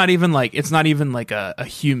 Yeah, it's not even like a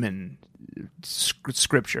human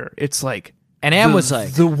scripture. It's like And Anne was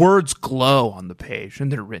like, the words glow on the page,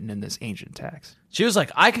 and they're written in this ancient text. she was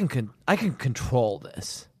like, I can control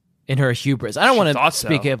this. In her hubris, I don't want to thought so.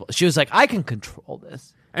 speak evil. She was like, I can control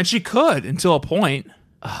this. And she could until a point.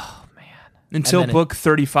 Oh man! Until And then book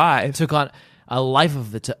 35. it took on a life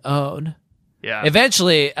of its own. Yeah.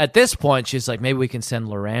 Eventually, at this point, she's like, maybe we can send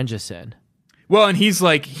Larangis in. Well, and he was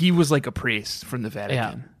like a priest from the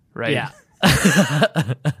Vatican, right? Yeah.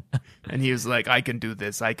 And he was like, I can do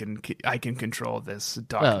this. I can control this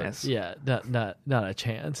darkness. Yeah. Not a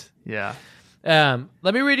chance. Yeah.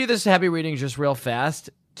 Let me read you this happy reading just real fast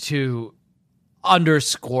to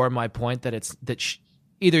underscore my point that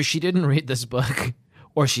either she didn't read this book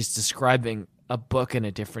or she's describing a book in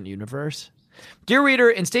a different universe. Dear reader,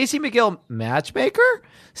 in Stacey McGill, Matchmaker,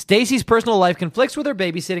 Stacey's personal life conflicts with her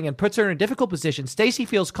babysitting and puts her in a difficult position. Stacey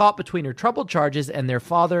feels caught between her troubled charges and their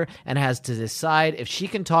father and has to decide if she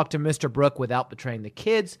can talk to Mr. Brooke without betraying the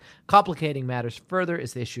kids. Complicating matters further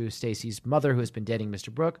is the issue of Stacey's mother, who has been dating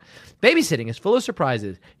Mr. Brooke. Babysitting is full of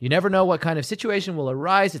surprises. You never know what kind of situation will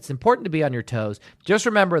arise. It's important to be on your toes. Just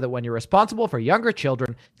remember that when you're responsible for younger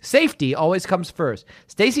children, safety always comes first.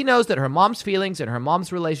 Stacey knows that her mom's feelings and her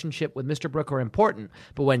mom's relationship with Mr. Brooke are important,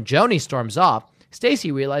 but when Joni storms off,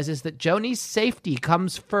 Stacey realizes that Joni's safety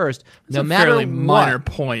comes first, no matter fairly what. minor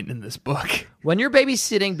point in this book. When you're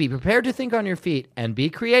babysitting, be prepared to think on your feet and be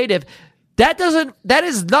creative. That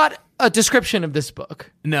is not a description of this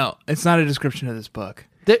book. No, it's not a description of this book.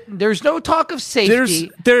 There's no talk of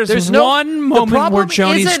safety. There's one moment where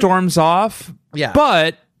Joni storms off. Yeah.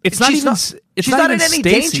 But it's not she's even. not- It's she's not not even in any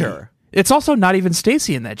Stacey. danger. It's also not even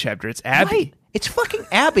Stacey in that chapter. It's Abby. Right. It's fucking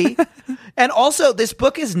Abby. And also, this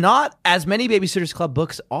book is not, as many Babysitters Club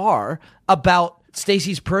books are, about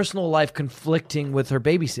Stacey's personal life conflicting with her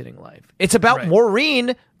babysitting life. It's about Right.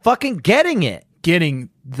 Maureen fucking getting it. Getting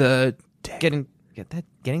the. Getting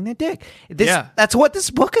that dick. Yeah. That's what this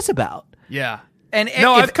book is about. Yeah. And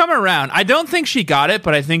No, if- I've come around. I don't think she got it,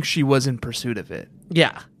 but I think she was in pursuit of it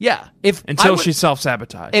Yeah. until she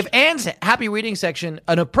self-sabotaged. If Anne's happy reading section,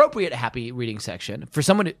 an appropriate happy reading section for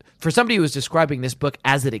somebody who is describing this book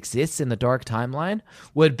as it exists in the dark timeline,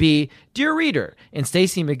 would be, dear reader, in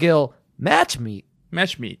Stacey McGill,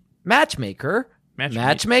 Matchmaker,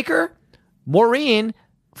 Maureen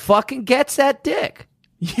fucking gets that dick.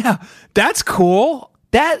 Yeah, that's cool.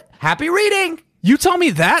 That happy reading, You tell me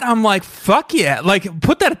that, I'm like, fuck yeah. Like,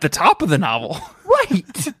 put that at the top of the novel.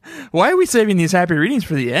 right? Why are we saving these happy readings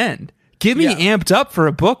for the end? Get me amped up for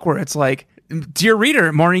a book where it's like, dear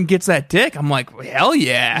reader, Maureen gets that dick. I'm like, hell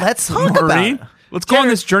yeah. Let's talk about Maureen. it. Let's go on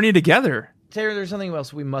this journey together. Taylor, there's something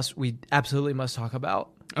else we absolutely must talk about.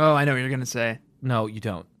 Oh, I know what you're going to say. No, you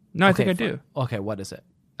don't. No, I think I fine. do. Okay, what is it?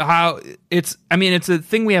 How it's a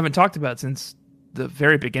thing we haven't talked about since the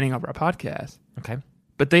very beginning of our podcast. Okay.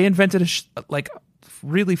 But they invented a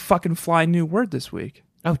really fucking fly new word this week.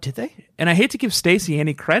 Oh, did they? And I hate to give Stacey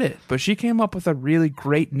any credit, but she came up with a really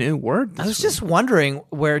great new word this I was week. just wondering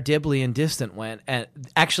where Dibley and Distant went, and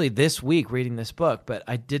actually this week reading this book, but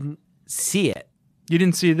I didn't see it. You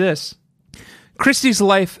didn't see this. Christie's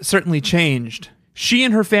life certainly changed. She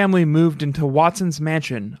and her family moved into Watson's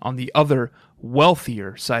mansion on the other,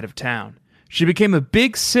 wealthier side of town. She became a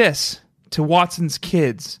big sis to Watson's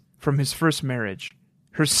kids from his first marriage.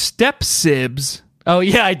 Her step-sibs Oh,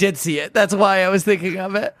 yeah, I did see it. That's why I was thinking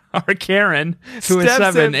of it. are Karen, who is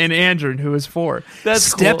 7, and Andrew, who is 4. That's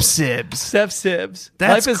step-sibs. Step-sibs.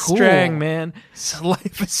 That's Life is cool. strang, man.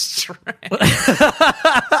 Life is strang.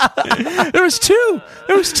 There was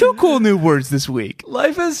two cool new words this week.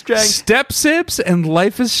 Life is strang. Step-sibs and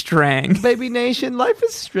life is strang. Baby Nation, life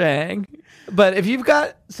is strang. But if you've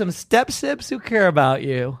got some step-sibs who care about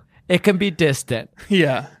you, it can be distant.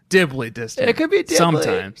 Yeah. Dibbly distant. It could be dibbly,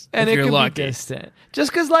 sometimes, and if it you're could lucky. be distant.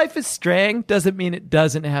 Just because life is strang doesn't mean it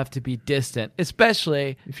doesn't have to be distant,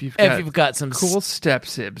 especially if you've got some cool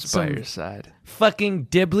step-sibs by your side. fucking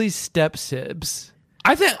dibbly step-sibs.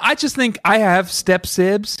 I just think I have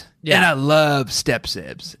step-sibs, and I love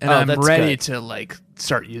step-sibs, and I'm that's ready good. to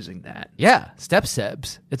start using that. Yeah,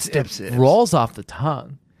 step-sibs. It Step-sibs. rolls off the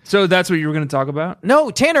tongue. So that's what you were going to talk about?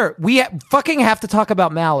 No, Tanner, we fucking have to talk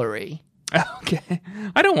about Mallory. Okay.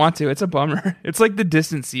 I don't want to. It's a bummer. It's like the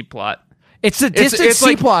Distant Sea plot. It's a distant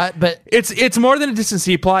C plot, but It's more than a Distant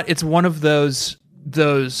Sea plot. It's one of those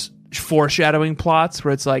foreshadowing plots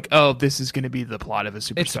where it's like, oh, this is going to be the plot of a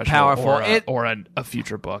super It's special powerful. or a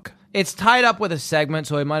future book. It's tied up with a segment,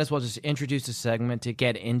 so I might as well just introduce a segment to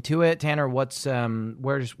get into it. Tanner, what's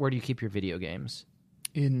where do you keep your video games?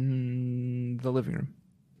 In the living room.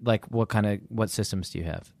 Like what systems do you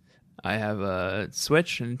have? I have a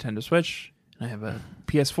Switch, a Nintendo Switch, and I have a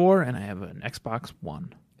PS4, and I have an Xbox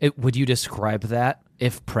One. Would you describe that,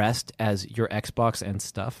 if pressed, as your Xbox and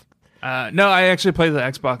stuff? No, I actually play the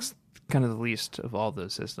Xbox kind of the least of all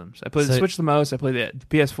those systems. I play the Switch the most. I play the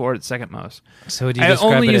PS4 the second most. So would you I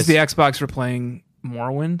describe only it use as, the Xbox for playing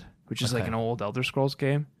Morrowind, which is like an old Elder Scrolls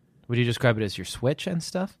game. Would you describe it as your Switch and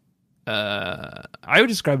stuff? I would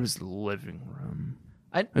describe it as the living room.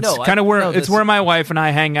 It's where my wife and I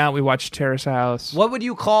hang out. We watch Terrace House. What would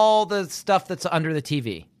you call the stuff that's under the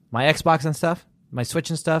TV? My Xbox and stuff? My Switch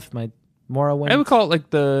and stuff? My Morrowind? I would call it like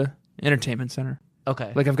the entertainment center.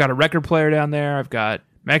 Okay. Like I've got a record player down there. I've got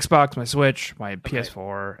my Xbox, my Switch, my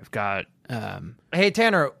PS4. I've got... Hey,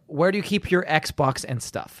 Tanner, where do you keep your Xbox and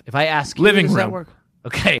stuff? If I ask you, living does that room. work?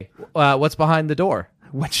 Okay. What's behind the door?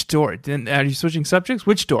 Which door? Are you switching subjects?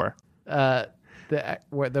 Which door?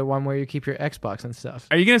 The one where you keep your Xbox and stuff.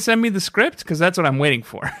 Are you going to send me the script? Because that's what I'm waiting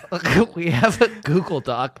for. We have a Google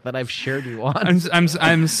Doc that I've shared you on.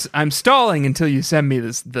 I'm stalling until you send me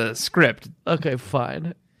the script. Okay,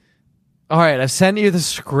 fine. All right, I've sent you the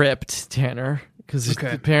script, Tanner, because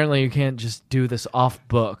apparently you can't just do this off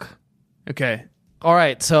book. Okay. All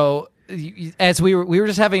right, so as we were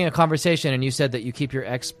just having a conversation, and you said that you keep your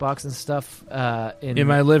Xbox and stuff in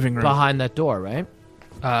my living room behind that door, right?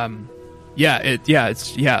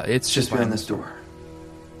 It's just behind this door.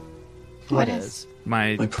 What is?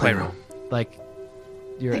 My playroom. Like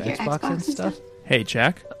your Like your Xbox and stuff? Hey,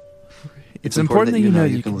 Jack. It's important that you know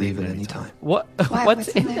you can leave at any time. What? What's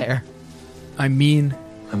in there? I mean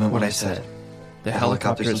what I said. the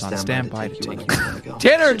helicopter is on standby to take you.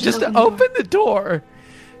 Tanner, just open the door.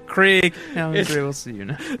 Creek. We'll see you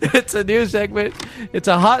now. It's a new segment. It's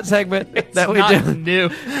a hot segment that we not do. New.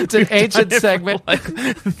 It's an ancient segment. Like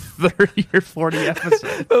 30 or 40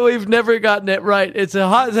 episodes. But we've never gotten it right. It's a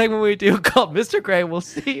hot segment we do called Mr. Gray, We'll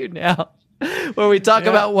See You Now, where we talk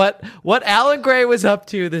about what Alan Gray was up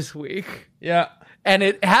to this week. Yeah. And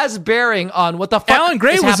it has bearing on what the fuck Alan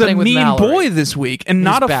Gray is was a happening with mean Mallory. boy this week and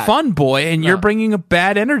not a bad. fun boy, and you're No. bringing a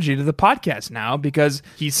bad energy to the podcast now because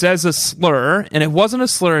he says a slur, and it wasn't a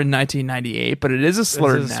slur in 1998, but it is a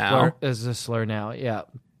slur now. It's a slur now, yeah.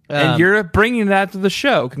 And you're bringing that to the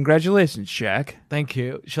show. Congratulations, Jack. Thank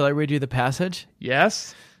you. Shall I read you the passage?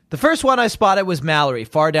 Yes? The first one I spotted was Mallory,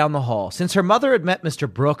 far down the hall. Since her mother had met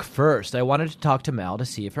Mr. Brooke first, I wanted to talk to Mal to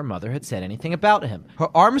see if her mother had said anything about him. Her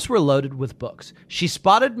arms were loaded with books. She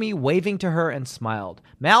spotted me waving to her and smiled.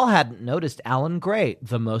 Mal hadn't noticed Alan Gray,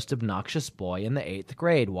 the most obnoxious boy in the 8th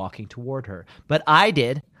grade, walking toward her. But I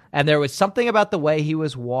did, and there was something about the way he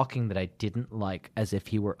was walking that I didn't like, as if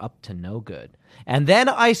he were up to no good. And then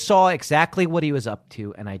I saw exactly what he was up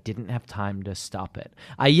to, and I didn't have time to stop it.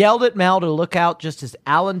 I yelled at Mal to look out just as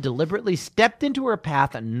Alan deliberately stepped into her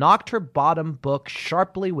path and knocked her bottom book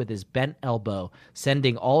sharply with his bent elbow,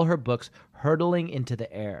 sending all her books hurtling into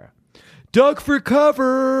the air. "Duck for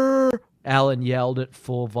cover!" Alan yelled at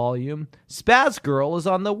full volume. "Spaz Girl is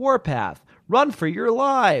on the warpath. Run for your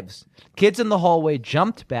lives!" Kids in the hallway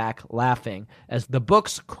jumped back, laughing, as the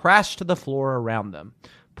books crashed to the floor around them.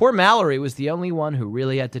 Poor Mallory was the only one who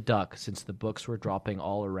really had to duck, since the books were dropping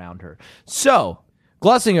all around her. So,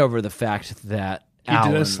 glossing over the fact that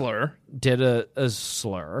Alan did a slur. Did a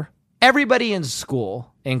slur. Everybody in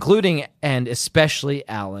school, including and especially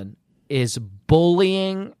Alan, is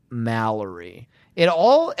bullying Mallory. It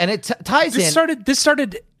ties in. This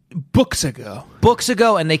started books ago. Books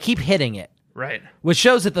ago, and they keep hitting it. Right. Which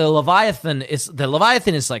shows that the Leviathan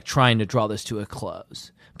is like trying to draw this to a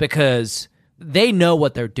close because they know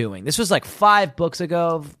what they're doing. This was like 5 books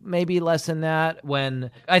ago, maybe less than that,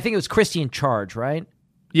 when I think it was Christy in charge, right?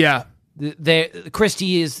 Yeah.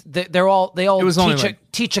 Christy is they all It was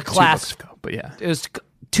teach a class 2 books ago, but yeah. It was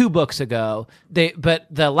 2 books ago. But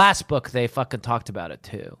the last book they fucking talked about it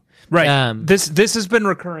too. Right. This has been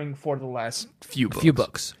recurring for the last few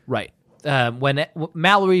books. Right. When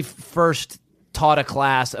Mallory first taught a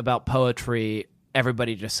class about poetry,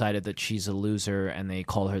 everybody decided that she's a loser, and they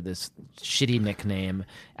called her this shitty nickname.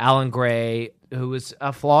 Alan Gray, who is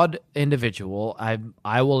a flawed individual,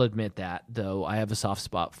 I will admit that, though I have a soft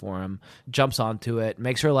spot for him, jumps onto it,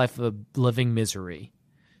 makes her life a living misery.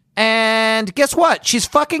 And guess what? She's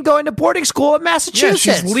fucking going to boarding school in Massachusetts.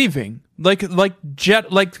 Yeah, she's leaving. Like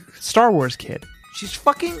Star Wars kid. She's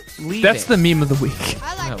fucking leaving. That's the meme of the week.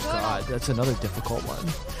 Oh, God. That's another difficult one.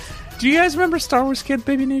 Do you guys remember Star Wars Kid,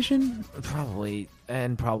 Baby Nation? Probably,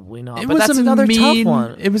 and probably not. It but was that's a another mean, tough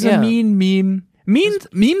one. It was a mean meme.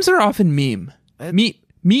 Memes are often meme.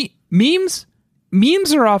 Memes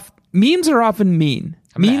are often mean.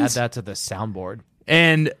 I'm gonna add that to the soundboard.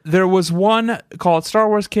 And there was one called Star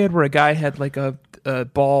Wars Kid where a guy had like a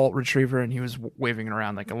ball retriever and he was waving it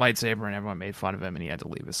around like a lightsaber and everyone made fun of him and he had to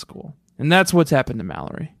leave his school. And that's what's happened to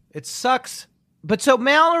Mallory. It sucks. But so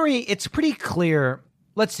Mallory, it's pretty clear.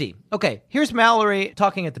 Let's see. Okay, here's Mallory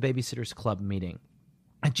talking at the Babysitters Club meeting.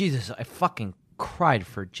 And Jesus, I fucking cried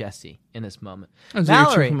for Jesse in this moment. Is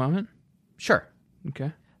that your chief moment? Sure.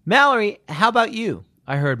 Okay. Mallory, how about you?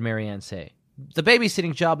 I heard Marianne say. The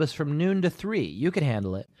babysitting job is from noon to 3. You can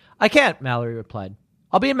handle it. I can't, Mallory replied.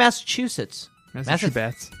 I'll be in Massachusetts.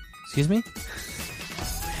 Massachusetts. Excuse me?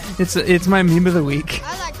 It's my meme of the week.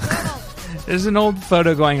 I like turtles. There's an old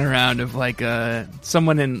photo going around of like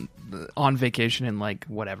someone on vacation in like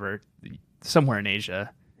whatever, somewhere in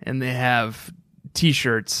Asia, and they have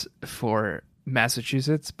T-shirts for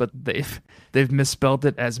Massachusetts, but they've misspelled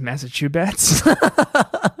it as Massachusetts.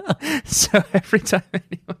 So every time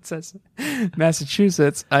anyone says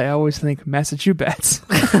Massachusetts, I always think Massachusetts.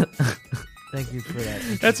 Thank you for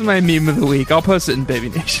that. That's my meme of the week. I'll post it in Baby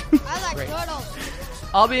Nation. I like turtles.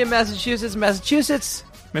 I'll be in Massachusetts. Massachusetts.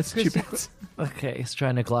 Okay, he's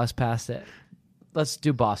trying to gloss past it. Let's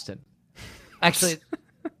do Boston. Actually,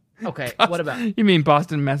 okay, what about? You mean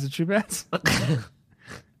Boston, Massachusetts?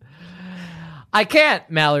 I can't,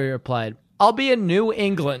 Mallory replied. I'll be in New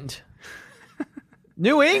England.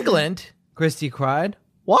 New England? Christy cried.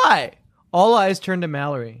 Why? All eyes turned to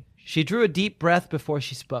Mallory. She drew a deep breath before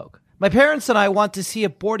she spoke. My parents and I want to see a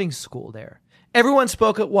boarding school there. Everyone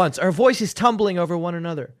spoke at once, our voices tumbling over one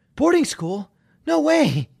another. Boarding school? No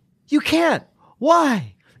way. You can't.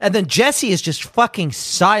 Why? And then Jessie is just fucking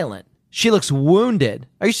silent. She looks wounded.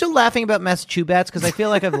 Are you still laughing about Massachusetts? Because I feel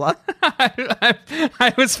like I've lost.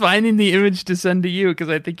 I was finding the image to send to you because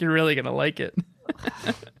I think you're really going to like it.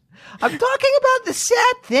 I'm talking about the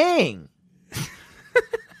sad thing.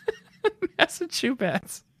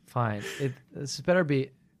 Massachusetts. Fine. This better be...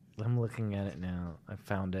 I'm looking at it now. I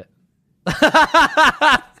found it.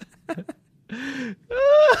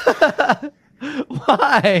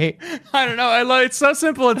 Why? I don't know. It's so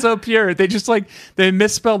simple and so pure. They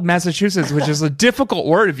misspelled Massachusetts, which is a difficult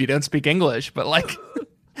word if you don't speak English, but like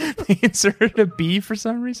they inserted a B for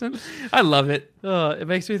some reason. I love it. It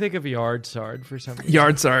makes me think of Yard Sard for some reason.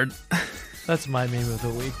 Yard Sard. That's my meme of the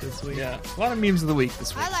week this week. Yeah. A lot of memes of the week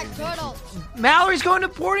this week. I like turtles. Mallory's going to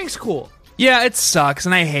boarding school. Yeah, it sucks,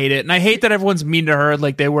 and I hate it. And I hate that everyone's mean to her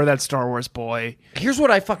like they were that Star Wars boy. Here's what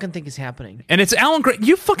I fucking think is happening. And it's Alan Gray.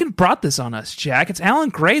 You fucking brought this on us, Jack. It's Alan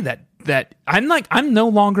Gray that I'm no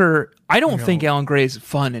longer... I don't think Alan Gray's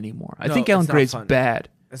fun anymore. I think Alan Gray's bad.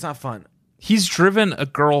 It's not fun. He's driven a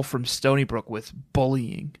girl from Stony Brook with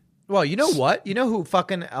bullying. Well, you know what? You know who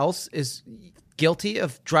fucking else is guilty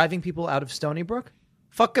of driving people out of Stony Brook?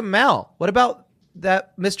 Fucking Mal. What about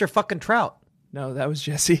that Mr. fucking Trout? No, that was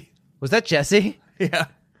Jesse. Was that Jesse? Yeah.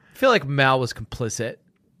 I feel like Mal was complicit.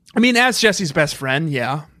 I mean, as Jesse's best friend,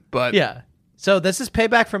 yeah. But yeah. So this is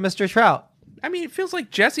payback for Mr. Trout. I mean, it feels like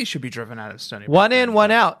Jesse should be driven out of Stony Brook. One in, one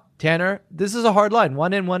out. Tanner, this is a hard line.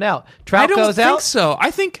 One in, one out. Trout goes out. I don't think so. I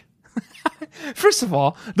think, first of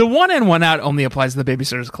all, the one in, one out only applies to the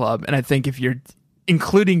Babysitters Club. And I think if you're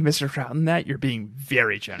including Mr. Trout in that, you're being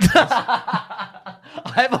very generous.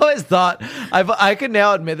 I've always thought, I can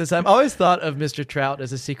now admit this, I've always thought of Mr. Trout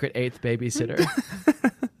as a secret eighth babysitter.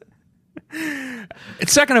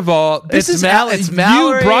 Second of all, it's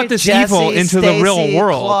Mallory, you brought this Jesse, evil into Stacey, the real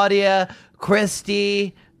world. Claudia,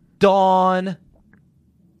 Christy, Dawn,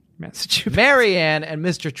 Massachusetts, Marianne, and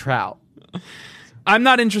Mr. Trout. I'm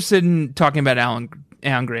not interested in talking about Alan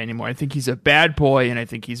Gray anymore. I think he's a bad boy, and I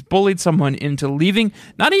think he's bullied someone into leaving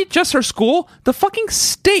not just her school, the fucking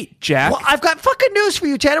state, Jack. Well, I've got fucking news for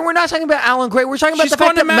you, Tanner. We're not talking about Alan Gray. We're talking about She's the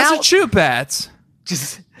fact going to that Massachusetts.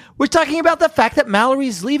 We're talking about the fact that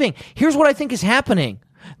Mallory's leaving. Here's what I think is happening.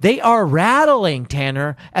 They are rattling,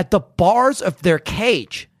 Tanner, at the bars of their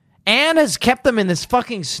cage. Anne has kept them in this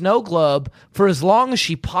fucking snow globe for as long as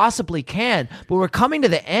she possibly can, but we're coming to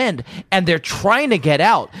the end, and they're trying to get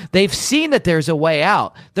out. They've seen that there's a way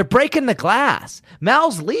out. They're breaking the glass.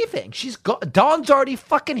 Mal's leaving. Dawn's already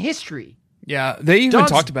fucking history. Yeah, they even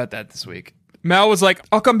talked about that this week. Mal was like,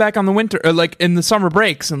 I'll come back on the winter, or like in the summer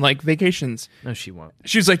breaks and like vacations. No, she won't.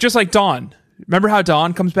 She was like, just like Dawn. Remember how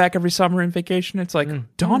Dawn comes back every summer in vacation? It's like,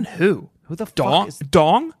 Dawn who? Who the Dawn? fuck is...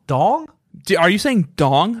 Dong? Dong? Are you saying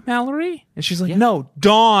Dong, Mallory? And she's like, no,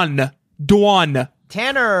 Dawn. Dawn.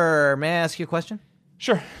 Tanner, may I ask you a question?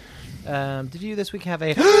 Sure. Did you this week have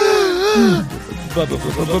a...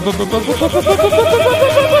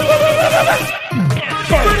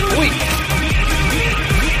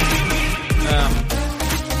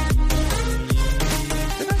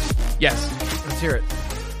 hear it.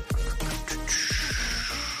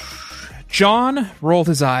 John rolled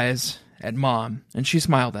his eyes at Mom, and she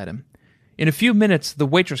smiled at him. In a few minutes, the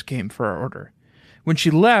waitress came for our order. When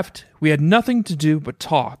she left, we had nothing to do but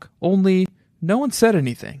talk, only no one said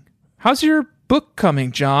anything. "How's your book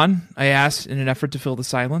coming, John?" I asked in an effort to fill the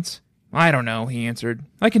silence. "I don't know," he answered.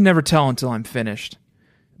 "I can never tell until I'm finished."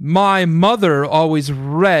 "My mother always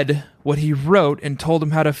read what he wrote and told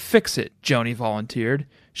him how to fix it," Joni volunteered.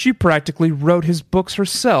 "She practically wrote his books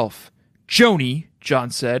herself." "Joni," John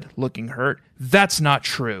said, looking hurt, "that's not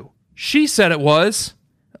true." "She said it was."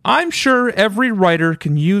 "I'm sure every writer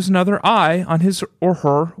can use another eye on his or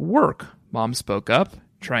her work," Mom spoke up,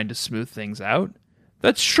 trying to smooth things out.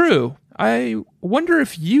 "That's true. I wonder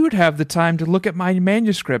if you'd have the time to look at my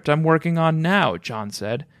manuscript I'm working on now," John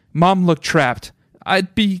said. Mom looked trapped.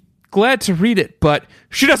 "I'd be glad to read it, but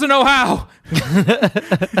she doesn't know how."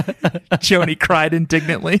 Joni cried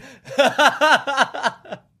indignantly.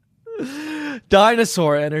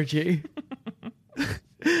 Dinosaur energy.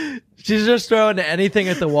 She's just throwing anything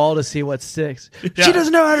at the wall to see what sticks. Yeah. She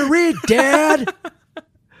doesn't know how to read, Dad.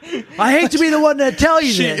 I hate to be the one to tell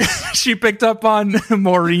you this. She picked up on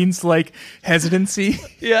Maureen's hesitancy.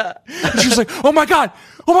 Yeah. She was like, "Oh my god,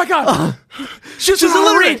 she's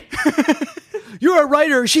illiterate." You're a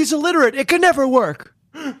writer. She's illiterate. It could never work.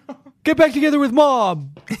 Get back together with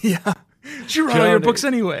Mom. Yeah, she wrote all your books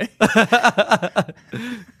anyway.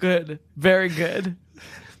 Good, very good.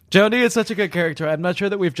 Joni is such a good character. I'm not sure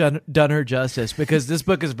that we've done her justice because this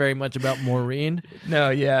book is very much about Maureen. No,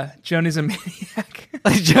 yeah, Joni's a maniac,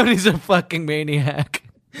 Joni's a fucking maniac,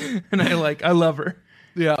 and I love her.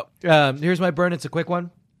 Yeah. Here's my burn. It's a quick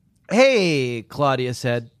one. "Hey," Claudia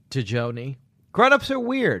said to Joni. "Grown-ups are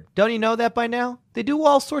weird. Don't you know that by now? They do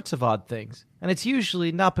all sorts of odd things, and it's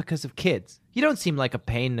usually not because of kids. You don't seem like a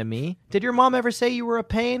pain to me. Did your mom ever say you were a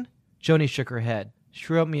pain?" Joni shook her head.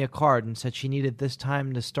 "She wrote me a card and said she needed this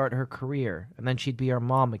time to start her career, and then she'd be our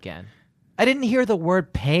mom again." "I didn't hear the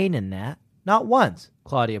word pain in that. Not once,"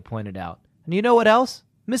 Claudia pointed out. "And you know what else?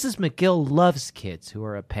 Mrs. McGill loves kids who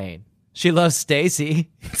are a pain. She loves Stacey."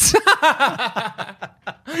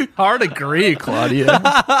 Hard agree, Claudia.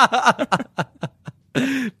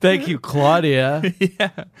 Thank you, Claudia.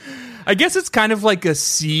 Yeah, I guess it's kind of like a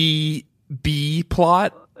CB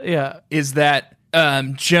plot. Yeah. Is that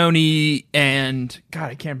Joni and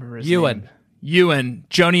God, I can't remember his Ewan. name. Ewan,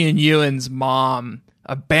 Joni and Ewan's mom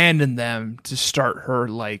abandoned them to start her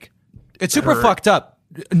It's super her fucked up.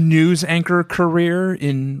 news anchor career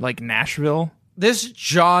in Nashville. This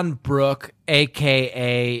John Brooke,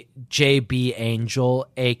 a.k.a. J.B. Angel,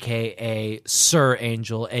 a.k.a. Sir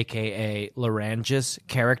Angel, a.k.a. Larangis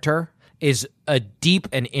character is a deep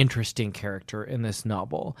and interesting character in this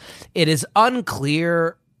novel. It is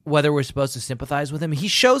unclear whether we're supposed to sympathize with him. He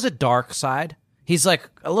shows a dark side. He's a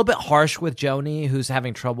little bit harsh with Joni, who's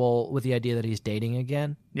having trouble with the idea that he's dating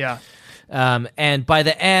again. Yeah. And by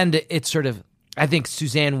the end, it's sort of, I think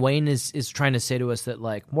Suzanne Wayne is trying to say to us that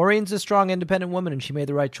Maureen's a strong, independent woman, and she made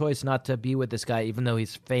the right choice not to be with this guy, even though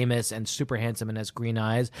he's famous and super handsome and has green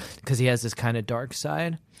eyes, because he has this kind of dark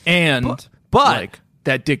side. And but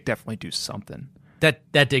that dick definitely do something.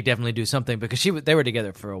 That did definitely do something because they were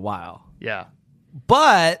together for a while. Yeah.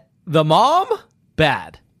 But the mom,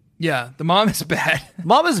 bad. Yeah, the mom is bad.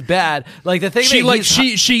 Mom is bad. The thing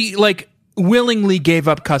she willingly gave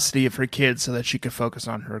up custody of her kids so that she could focus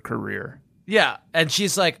on her career. Yeah, and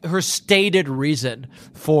she's her stated reason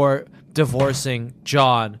for divorcing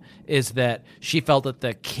John is that she felt that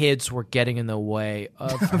the kids were getting in the way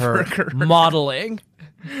of her modeling.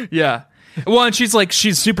 Yeah. Well, and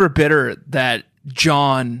she's super bitter that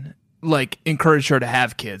John encouraged her to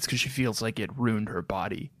have kids because she feels like it ruined her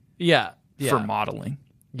body. Yeah. For modeling.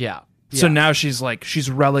 Yeah. So now she's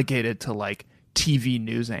relegated to TV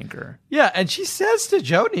news anchor. Yeah, and she says to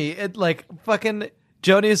Joni,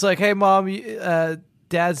 Joni's "Hey mom,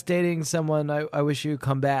 Dad's dating someone. I wish you'd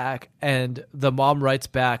come back." And the mom writes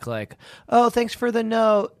back "Oh, thanks for the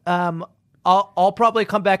note. I'll probably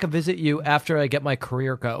come back and visit you after I get my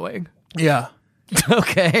career going." Yeah.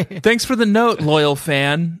 Okay. Thanks for the note, loyal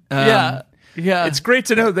fan. Yeah. It's great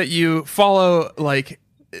to know that you follow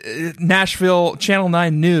Nashville Channel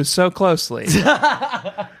 9 news so closely.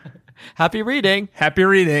 Happy reading. Happy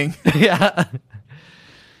reading. Yeah.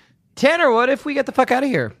 Tanner, what if we get the fuck out of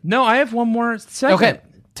here? No, I have one more second. Okay.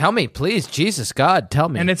 Tell me, please. Jesus God, tell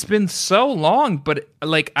me. And it's been so long, but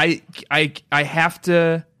I have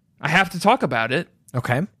to talk about it.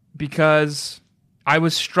 Okay. Because I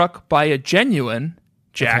was struck by a genuine,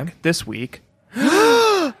 Jack, this week.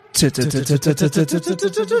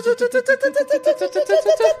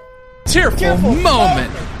 Tearful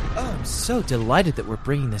moment. I'm so delighted that we're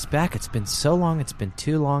bringing this back. It's been so long. It's been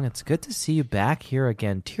too long. It's good to see you back here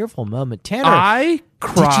again. Tearful moment. Tanner, I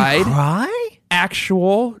cried did you cry?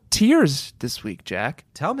 actual tears this week, Jack,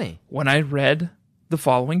 Tell me. when I read the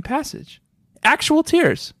following passage. Actual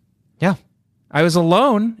tears. Yeah. I was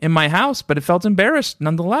alone in my house, but it felt embarrassed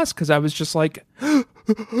nonetheless because I was just like, Do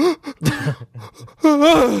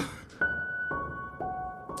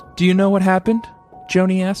you know what happened?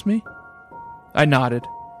 Joni asked me. I nodded.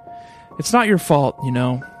 It's not your fault, you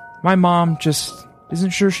know. My mom just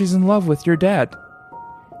isn't sure she's in love with your dad.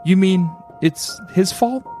 You mean it's his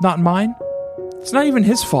fault, not mine? It's not even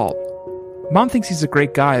his fault. Mom thinks he's a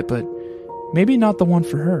great guy, but maybe not the one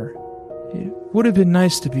for her. It would have been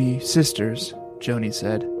nice to be sisters, Joni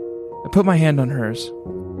said. I put my hand on hers.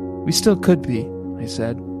 We still could be, I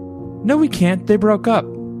said. No, we can't. They broke up.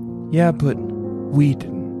 Yeah, but we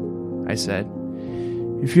didn't, I said.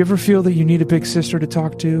 If you ever feel that you need a big sister to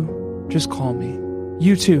talk to, just call me.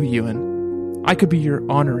 You too, Ewan. I could be your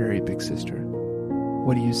honorary big sister.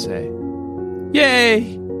 What do you say? Yay!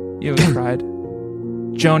 Ewan cried.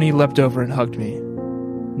 Joni leapt over and hugged me.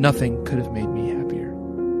 Nothing could have made me happier.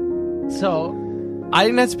 So, I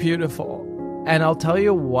think that's beautiful. And I'll tell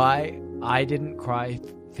you why I didn't cry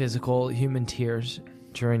physical human tears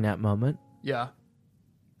during that moment. Yeah.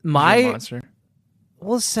 You're a monster.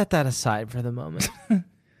 We'll set that aside for the moment.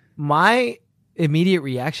 My immediate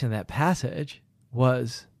reaction to that passage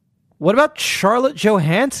was, what about Charlotte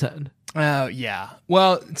Johansson? Oh, yeah.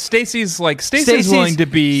 Well, Stacey's willing to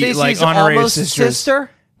be Stacey's like honorary almost sister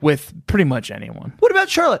with pretty much anyone. What about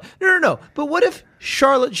Charlotte? No. But what if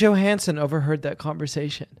Charlotte Johansson overheard that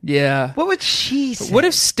conversation? Yeah. What would she say? What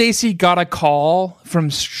if Stacey got a call from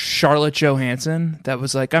Charlotte Johansson that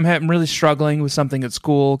was like, I'm really struggling with something at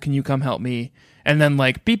school. Can you come help me? And then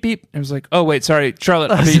like beep beep. It was like, oh wait, sorry,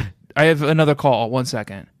 Charlotte. I have another call. 1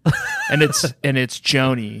 second. And it's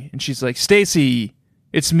Joni, and she's like, Stacey,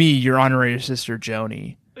 it's me, your honorary sister,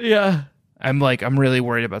 Joni. Yeah. I'm really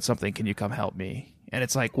worried about something. Can you come help me? And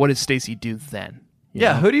it's like, what does Stacey do then? You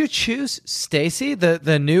Yeah, know? who do you choose? Stacey,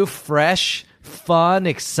 the new, fresh, fun,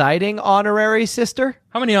 exciting honorary sister?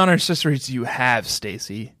 How many honorary sisters do you have,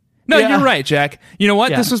 Stacey? No, Yeah. you're right, Jack. You know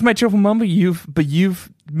what? Yeah. This was my cheerful moment. You've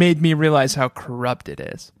made me realize how corrupt it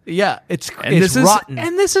is. Yeah, it's rotten. rotten.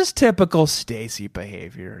 And this is typical Stacey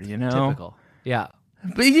behavior, you know? Typical. Yeah.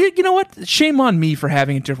 But you know what? Shame on me for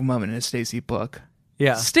having a cheerful moment in a Stacey book.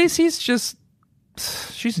 Yeah. Stacey's she's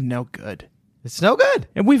no good. It's no good.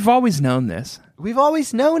 And we've always known this. We've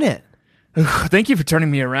always known it. Thank you for turning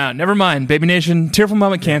me around. Never mind, Baby Nation. Tearful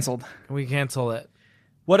moment canceled. We cancel it.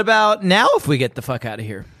 What about now if we get the fuck out of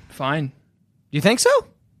here? Fine. You think so?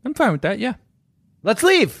 I'm fine with that, yeah. Let's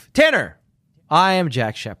leave. Tanner. I am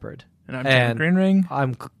Jack Shepard. And I'm Tanner Greenring.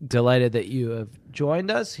 I'm delighted that you have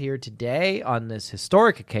joined us here today on this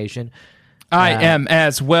historic occasion. I am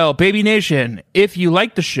as well. Baby Nation, if you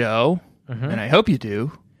like the show, and I hope you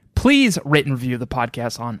do, please rate and review the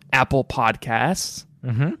podcast on Apple Podcasts.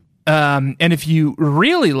 And if you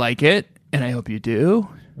really like it, and I hope you do,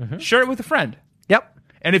 share it with a friend. Yep.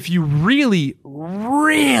 And if you really,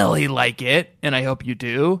 really like it, and I hope you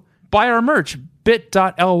do, buy our merch,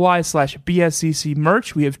 bit.ly/BSCC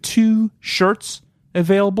merch. We have 2 shirts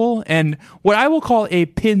available, and what I will call a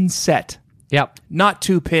pin set. Yep. Not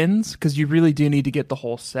 2 pins, because you really do need to get the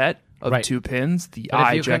whole set of Right. 2 pins. The But if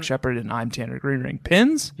I, you Jack can- Shepard, and I'm Tanner Greenring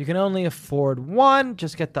pins. You can only afford one.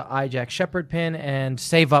 Just get the I Jack Shepard pin and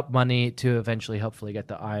save up money to eventually, hopefully, get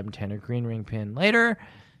the I'm Tanner Greenring pin later.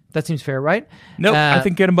 That seems fair, right? Nope, I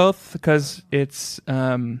think get them both because it's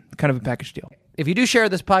kind of a package deal. If you do share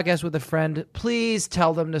this podcast with a friend, please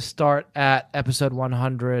tell them to start at episode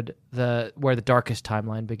 100, where the darkest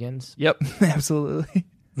timeline begins. Yep, absolutely.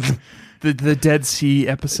 the Dead Sea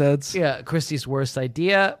episodes. Yeah, Christie's worst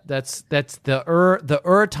idea. That's the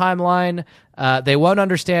timeline. They won't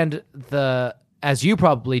understand as you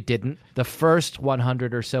probably didn't, the first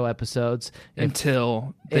 100 or so episodes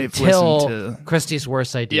Until they've listened to Christie's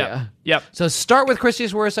worst idea. Yep. So start with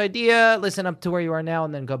Christie's worst idea, listen up to where you are now,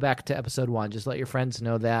 and then go back to episode 1. Just let your friends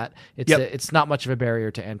know that. It's not much of a barrier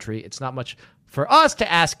to entry. It's not much for us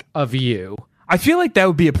to ask of you. I feel like that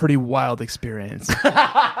would be a pretty wild experience.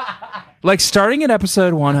 Like starting at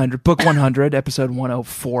episode 100, book 100, episode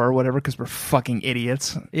 104, whatever, because we're fucking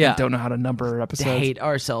idiots. Yeah. And don't know how to number I episodes. hate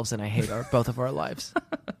ourselves and I hate both of our lives.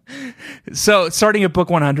 So starting at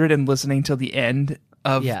book 100 and listening till the end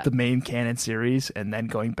of Yeah. the main canon series and then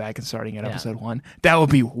going back and starting at episode 1, that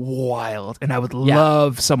would be wild. And I would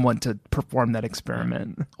love someone to perform that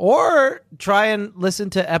experiment. Or try and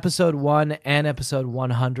listen to episode 1 and episode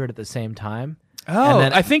 100 at the same time. Oh,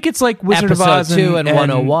 then I think it's like Wizard of episode Oz 2 and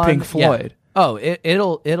 101. Pink Floyd. Yeah. Oh,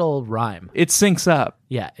 it'll rhyme. It syncs up.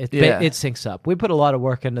 Yeah, it syncs up. We put a lot of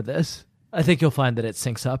work into this. I think you'll find that it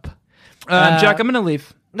syncs up. Jack, I'm going to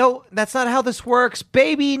leave. No, that's not how this works.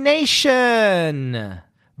 Baby Nation.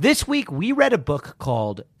 This week we read a book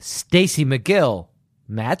called Stacey McGill,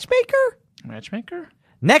 Matchmaker? Matchmaker?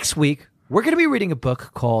 Next week, we're going to be reading a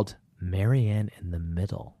book called Marianne in the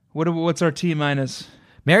Middle. What's our T minus?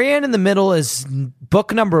 Marianne in the Middle is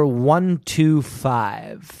book number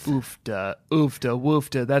 125. Oofda,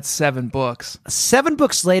 woofda. That's 7 books. 7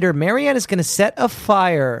 books later, Marianne is going to set a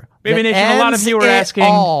fire. Baby that Nation, a lot of ends you were it asking,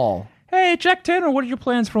 all. hey, Jack Tanner, what are your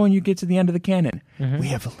plans for when you get to the end of the canon? We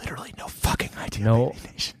have literally no fucking idea, No Baby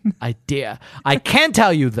Nation. idea. I can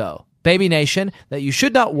tell you, though, Baby Nation, that you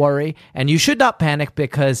should not worry and you should not panic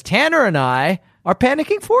because Tanner and I are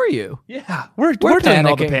panicking for you. Yeah, we're doing all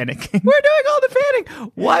the We're panicking. doing all the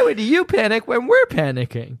panicking. Why would you panic when we're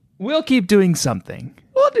panicking? We'll keep doing something.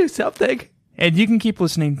 We'll do something. And you can keep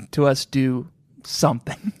listening to us do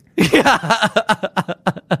something.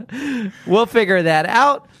 We'll figure that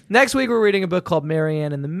out. Next week, we're reading a book called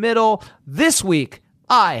Marianne in the Middle. This week,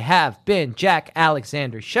 I have been Jack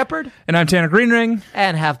Alexander Shepard. And I'm Tanner Greenring.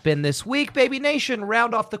 And have been this week. Baby Nation,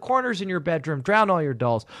 round off the corners in your bedroom, drown all your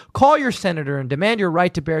dolls, call your senator and demand your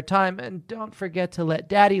right to bear time, and don't forget to let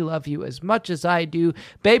Daddy love you as much as I do.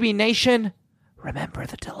 Baby Nation, remember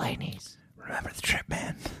the Delaney's. Remember the trip,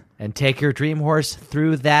 man. And take your dream horse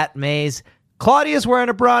through that maze. Claudia's wearing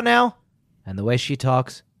a bra now, and the way she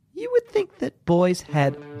talks, you would think that boys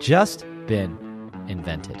had just been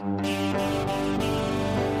invented.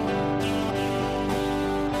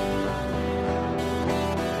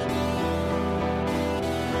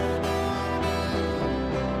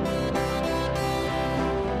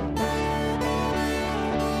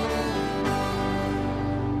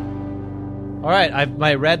 All right,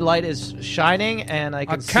 my red light is shining, and I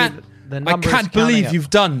can see the numbers. I can't believe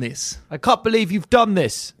you've done this. I can't believe you've done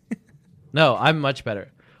this. No, I'm much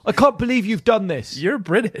better. I can't believe you've done this. You're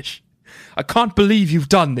British. I can't believe you've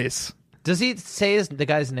done this. Does he say the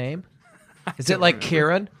guy's name? Is it like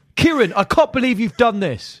Kieran? Kieran, I can't believe you've done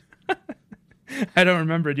this. I don't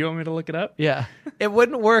remember. Do you want me to look it up? Yeah. It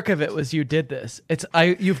wouldn't work if it was you did this. It's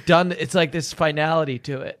like this finality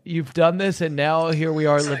to it. You've done this, and now here we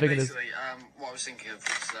are living in this. What I was thinking of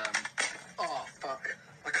was, oh, fuck.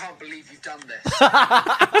 I can't believe you've done this.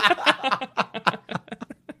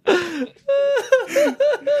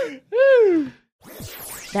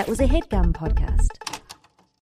 That was a HeadGum podcast.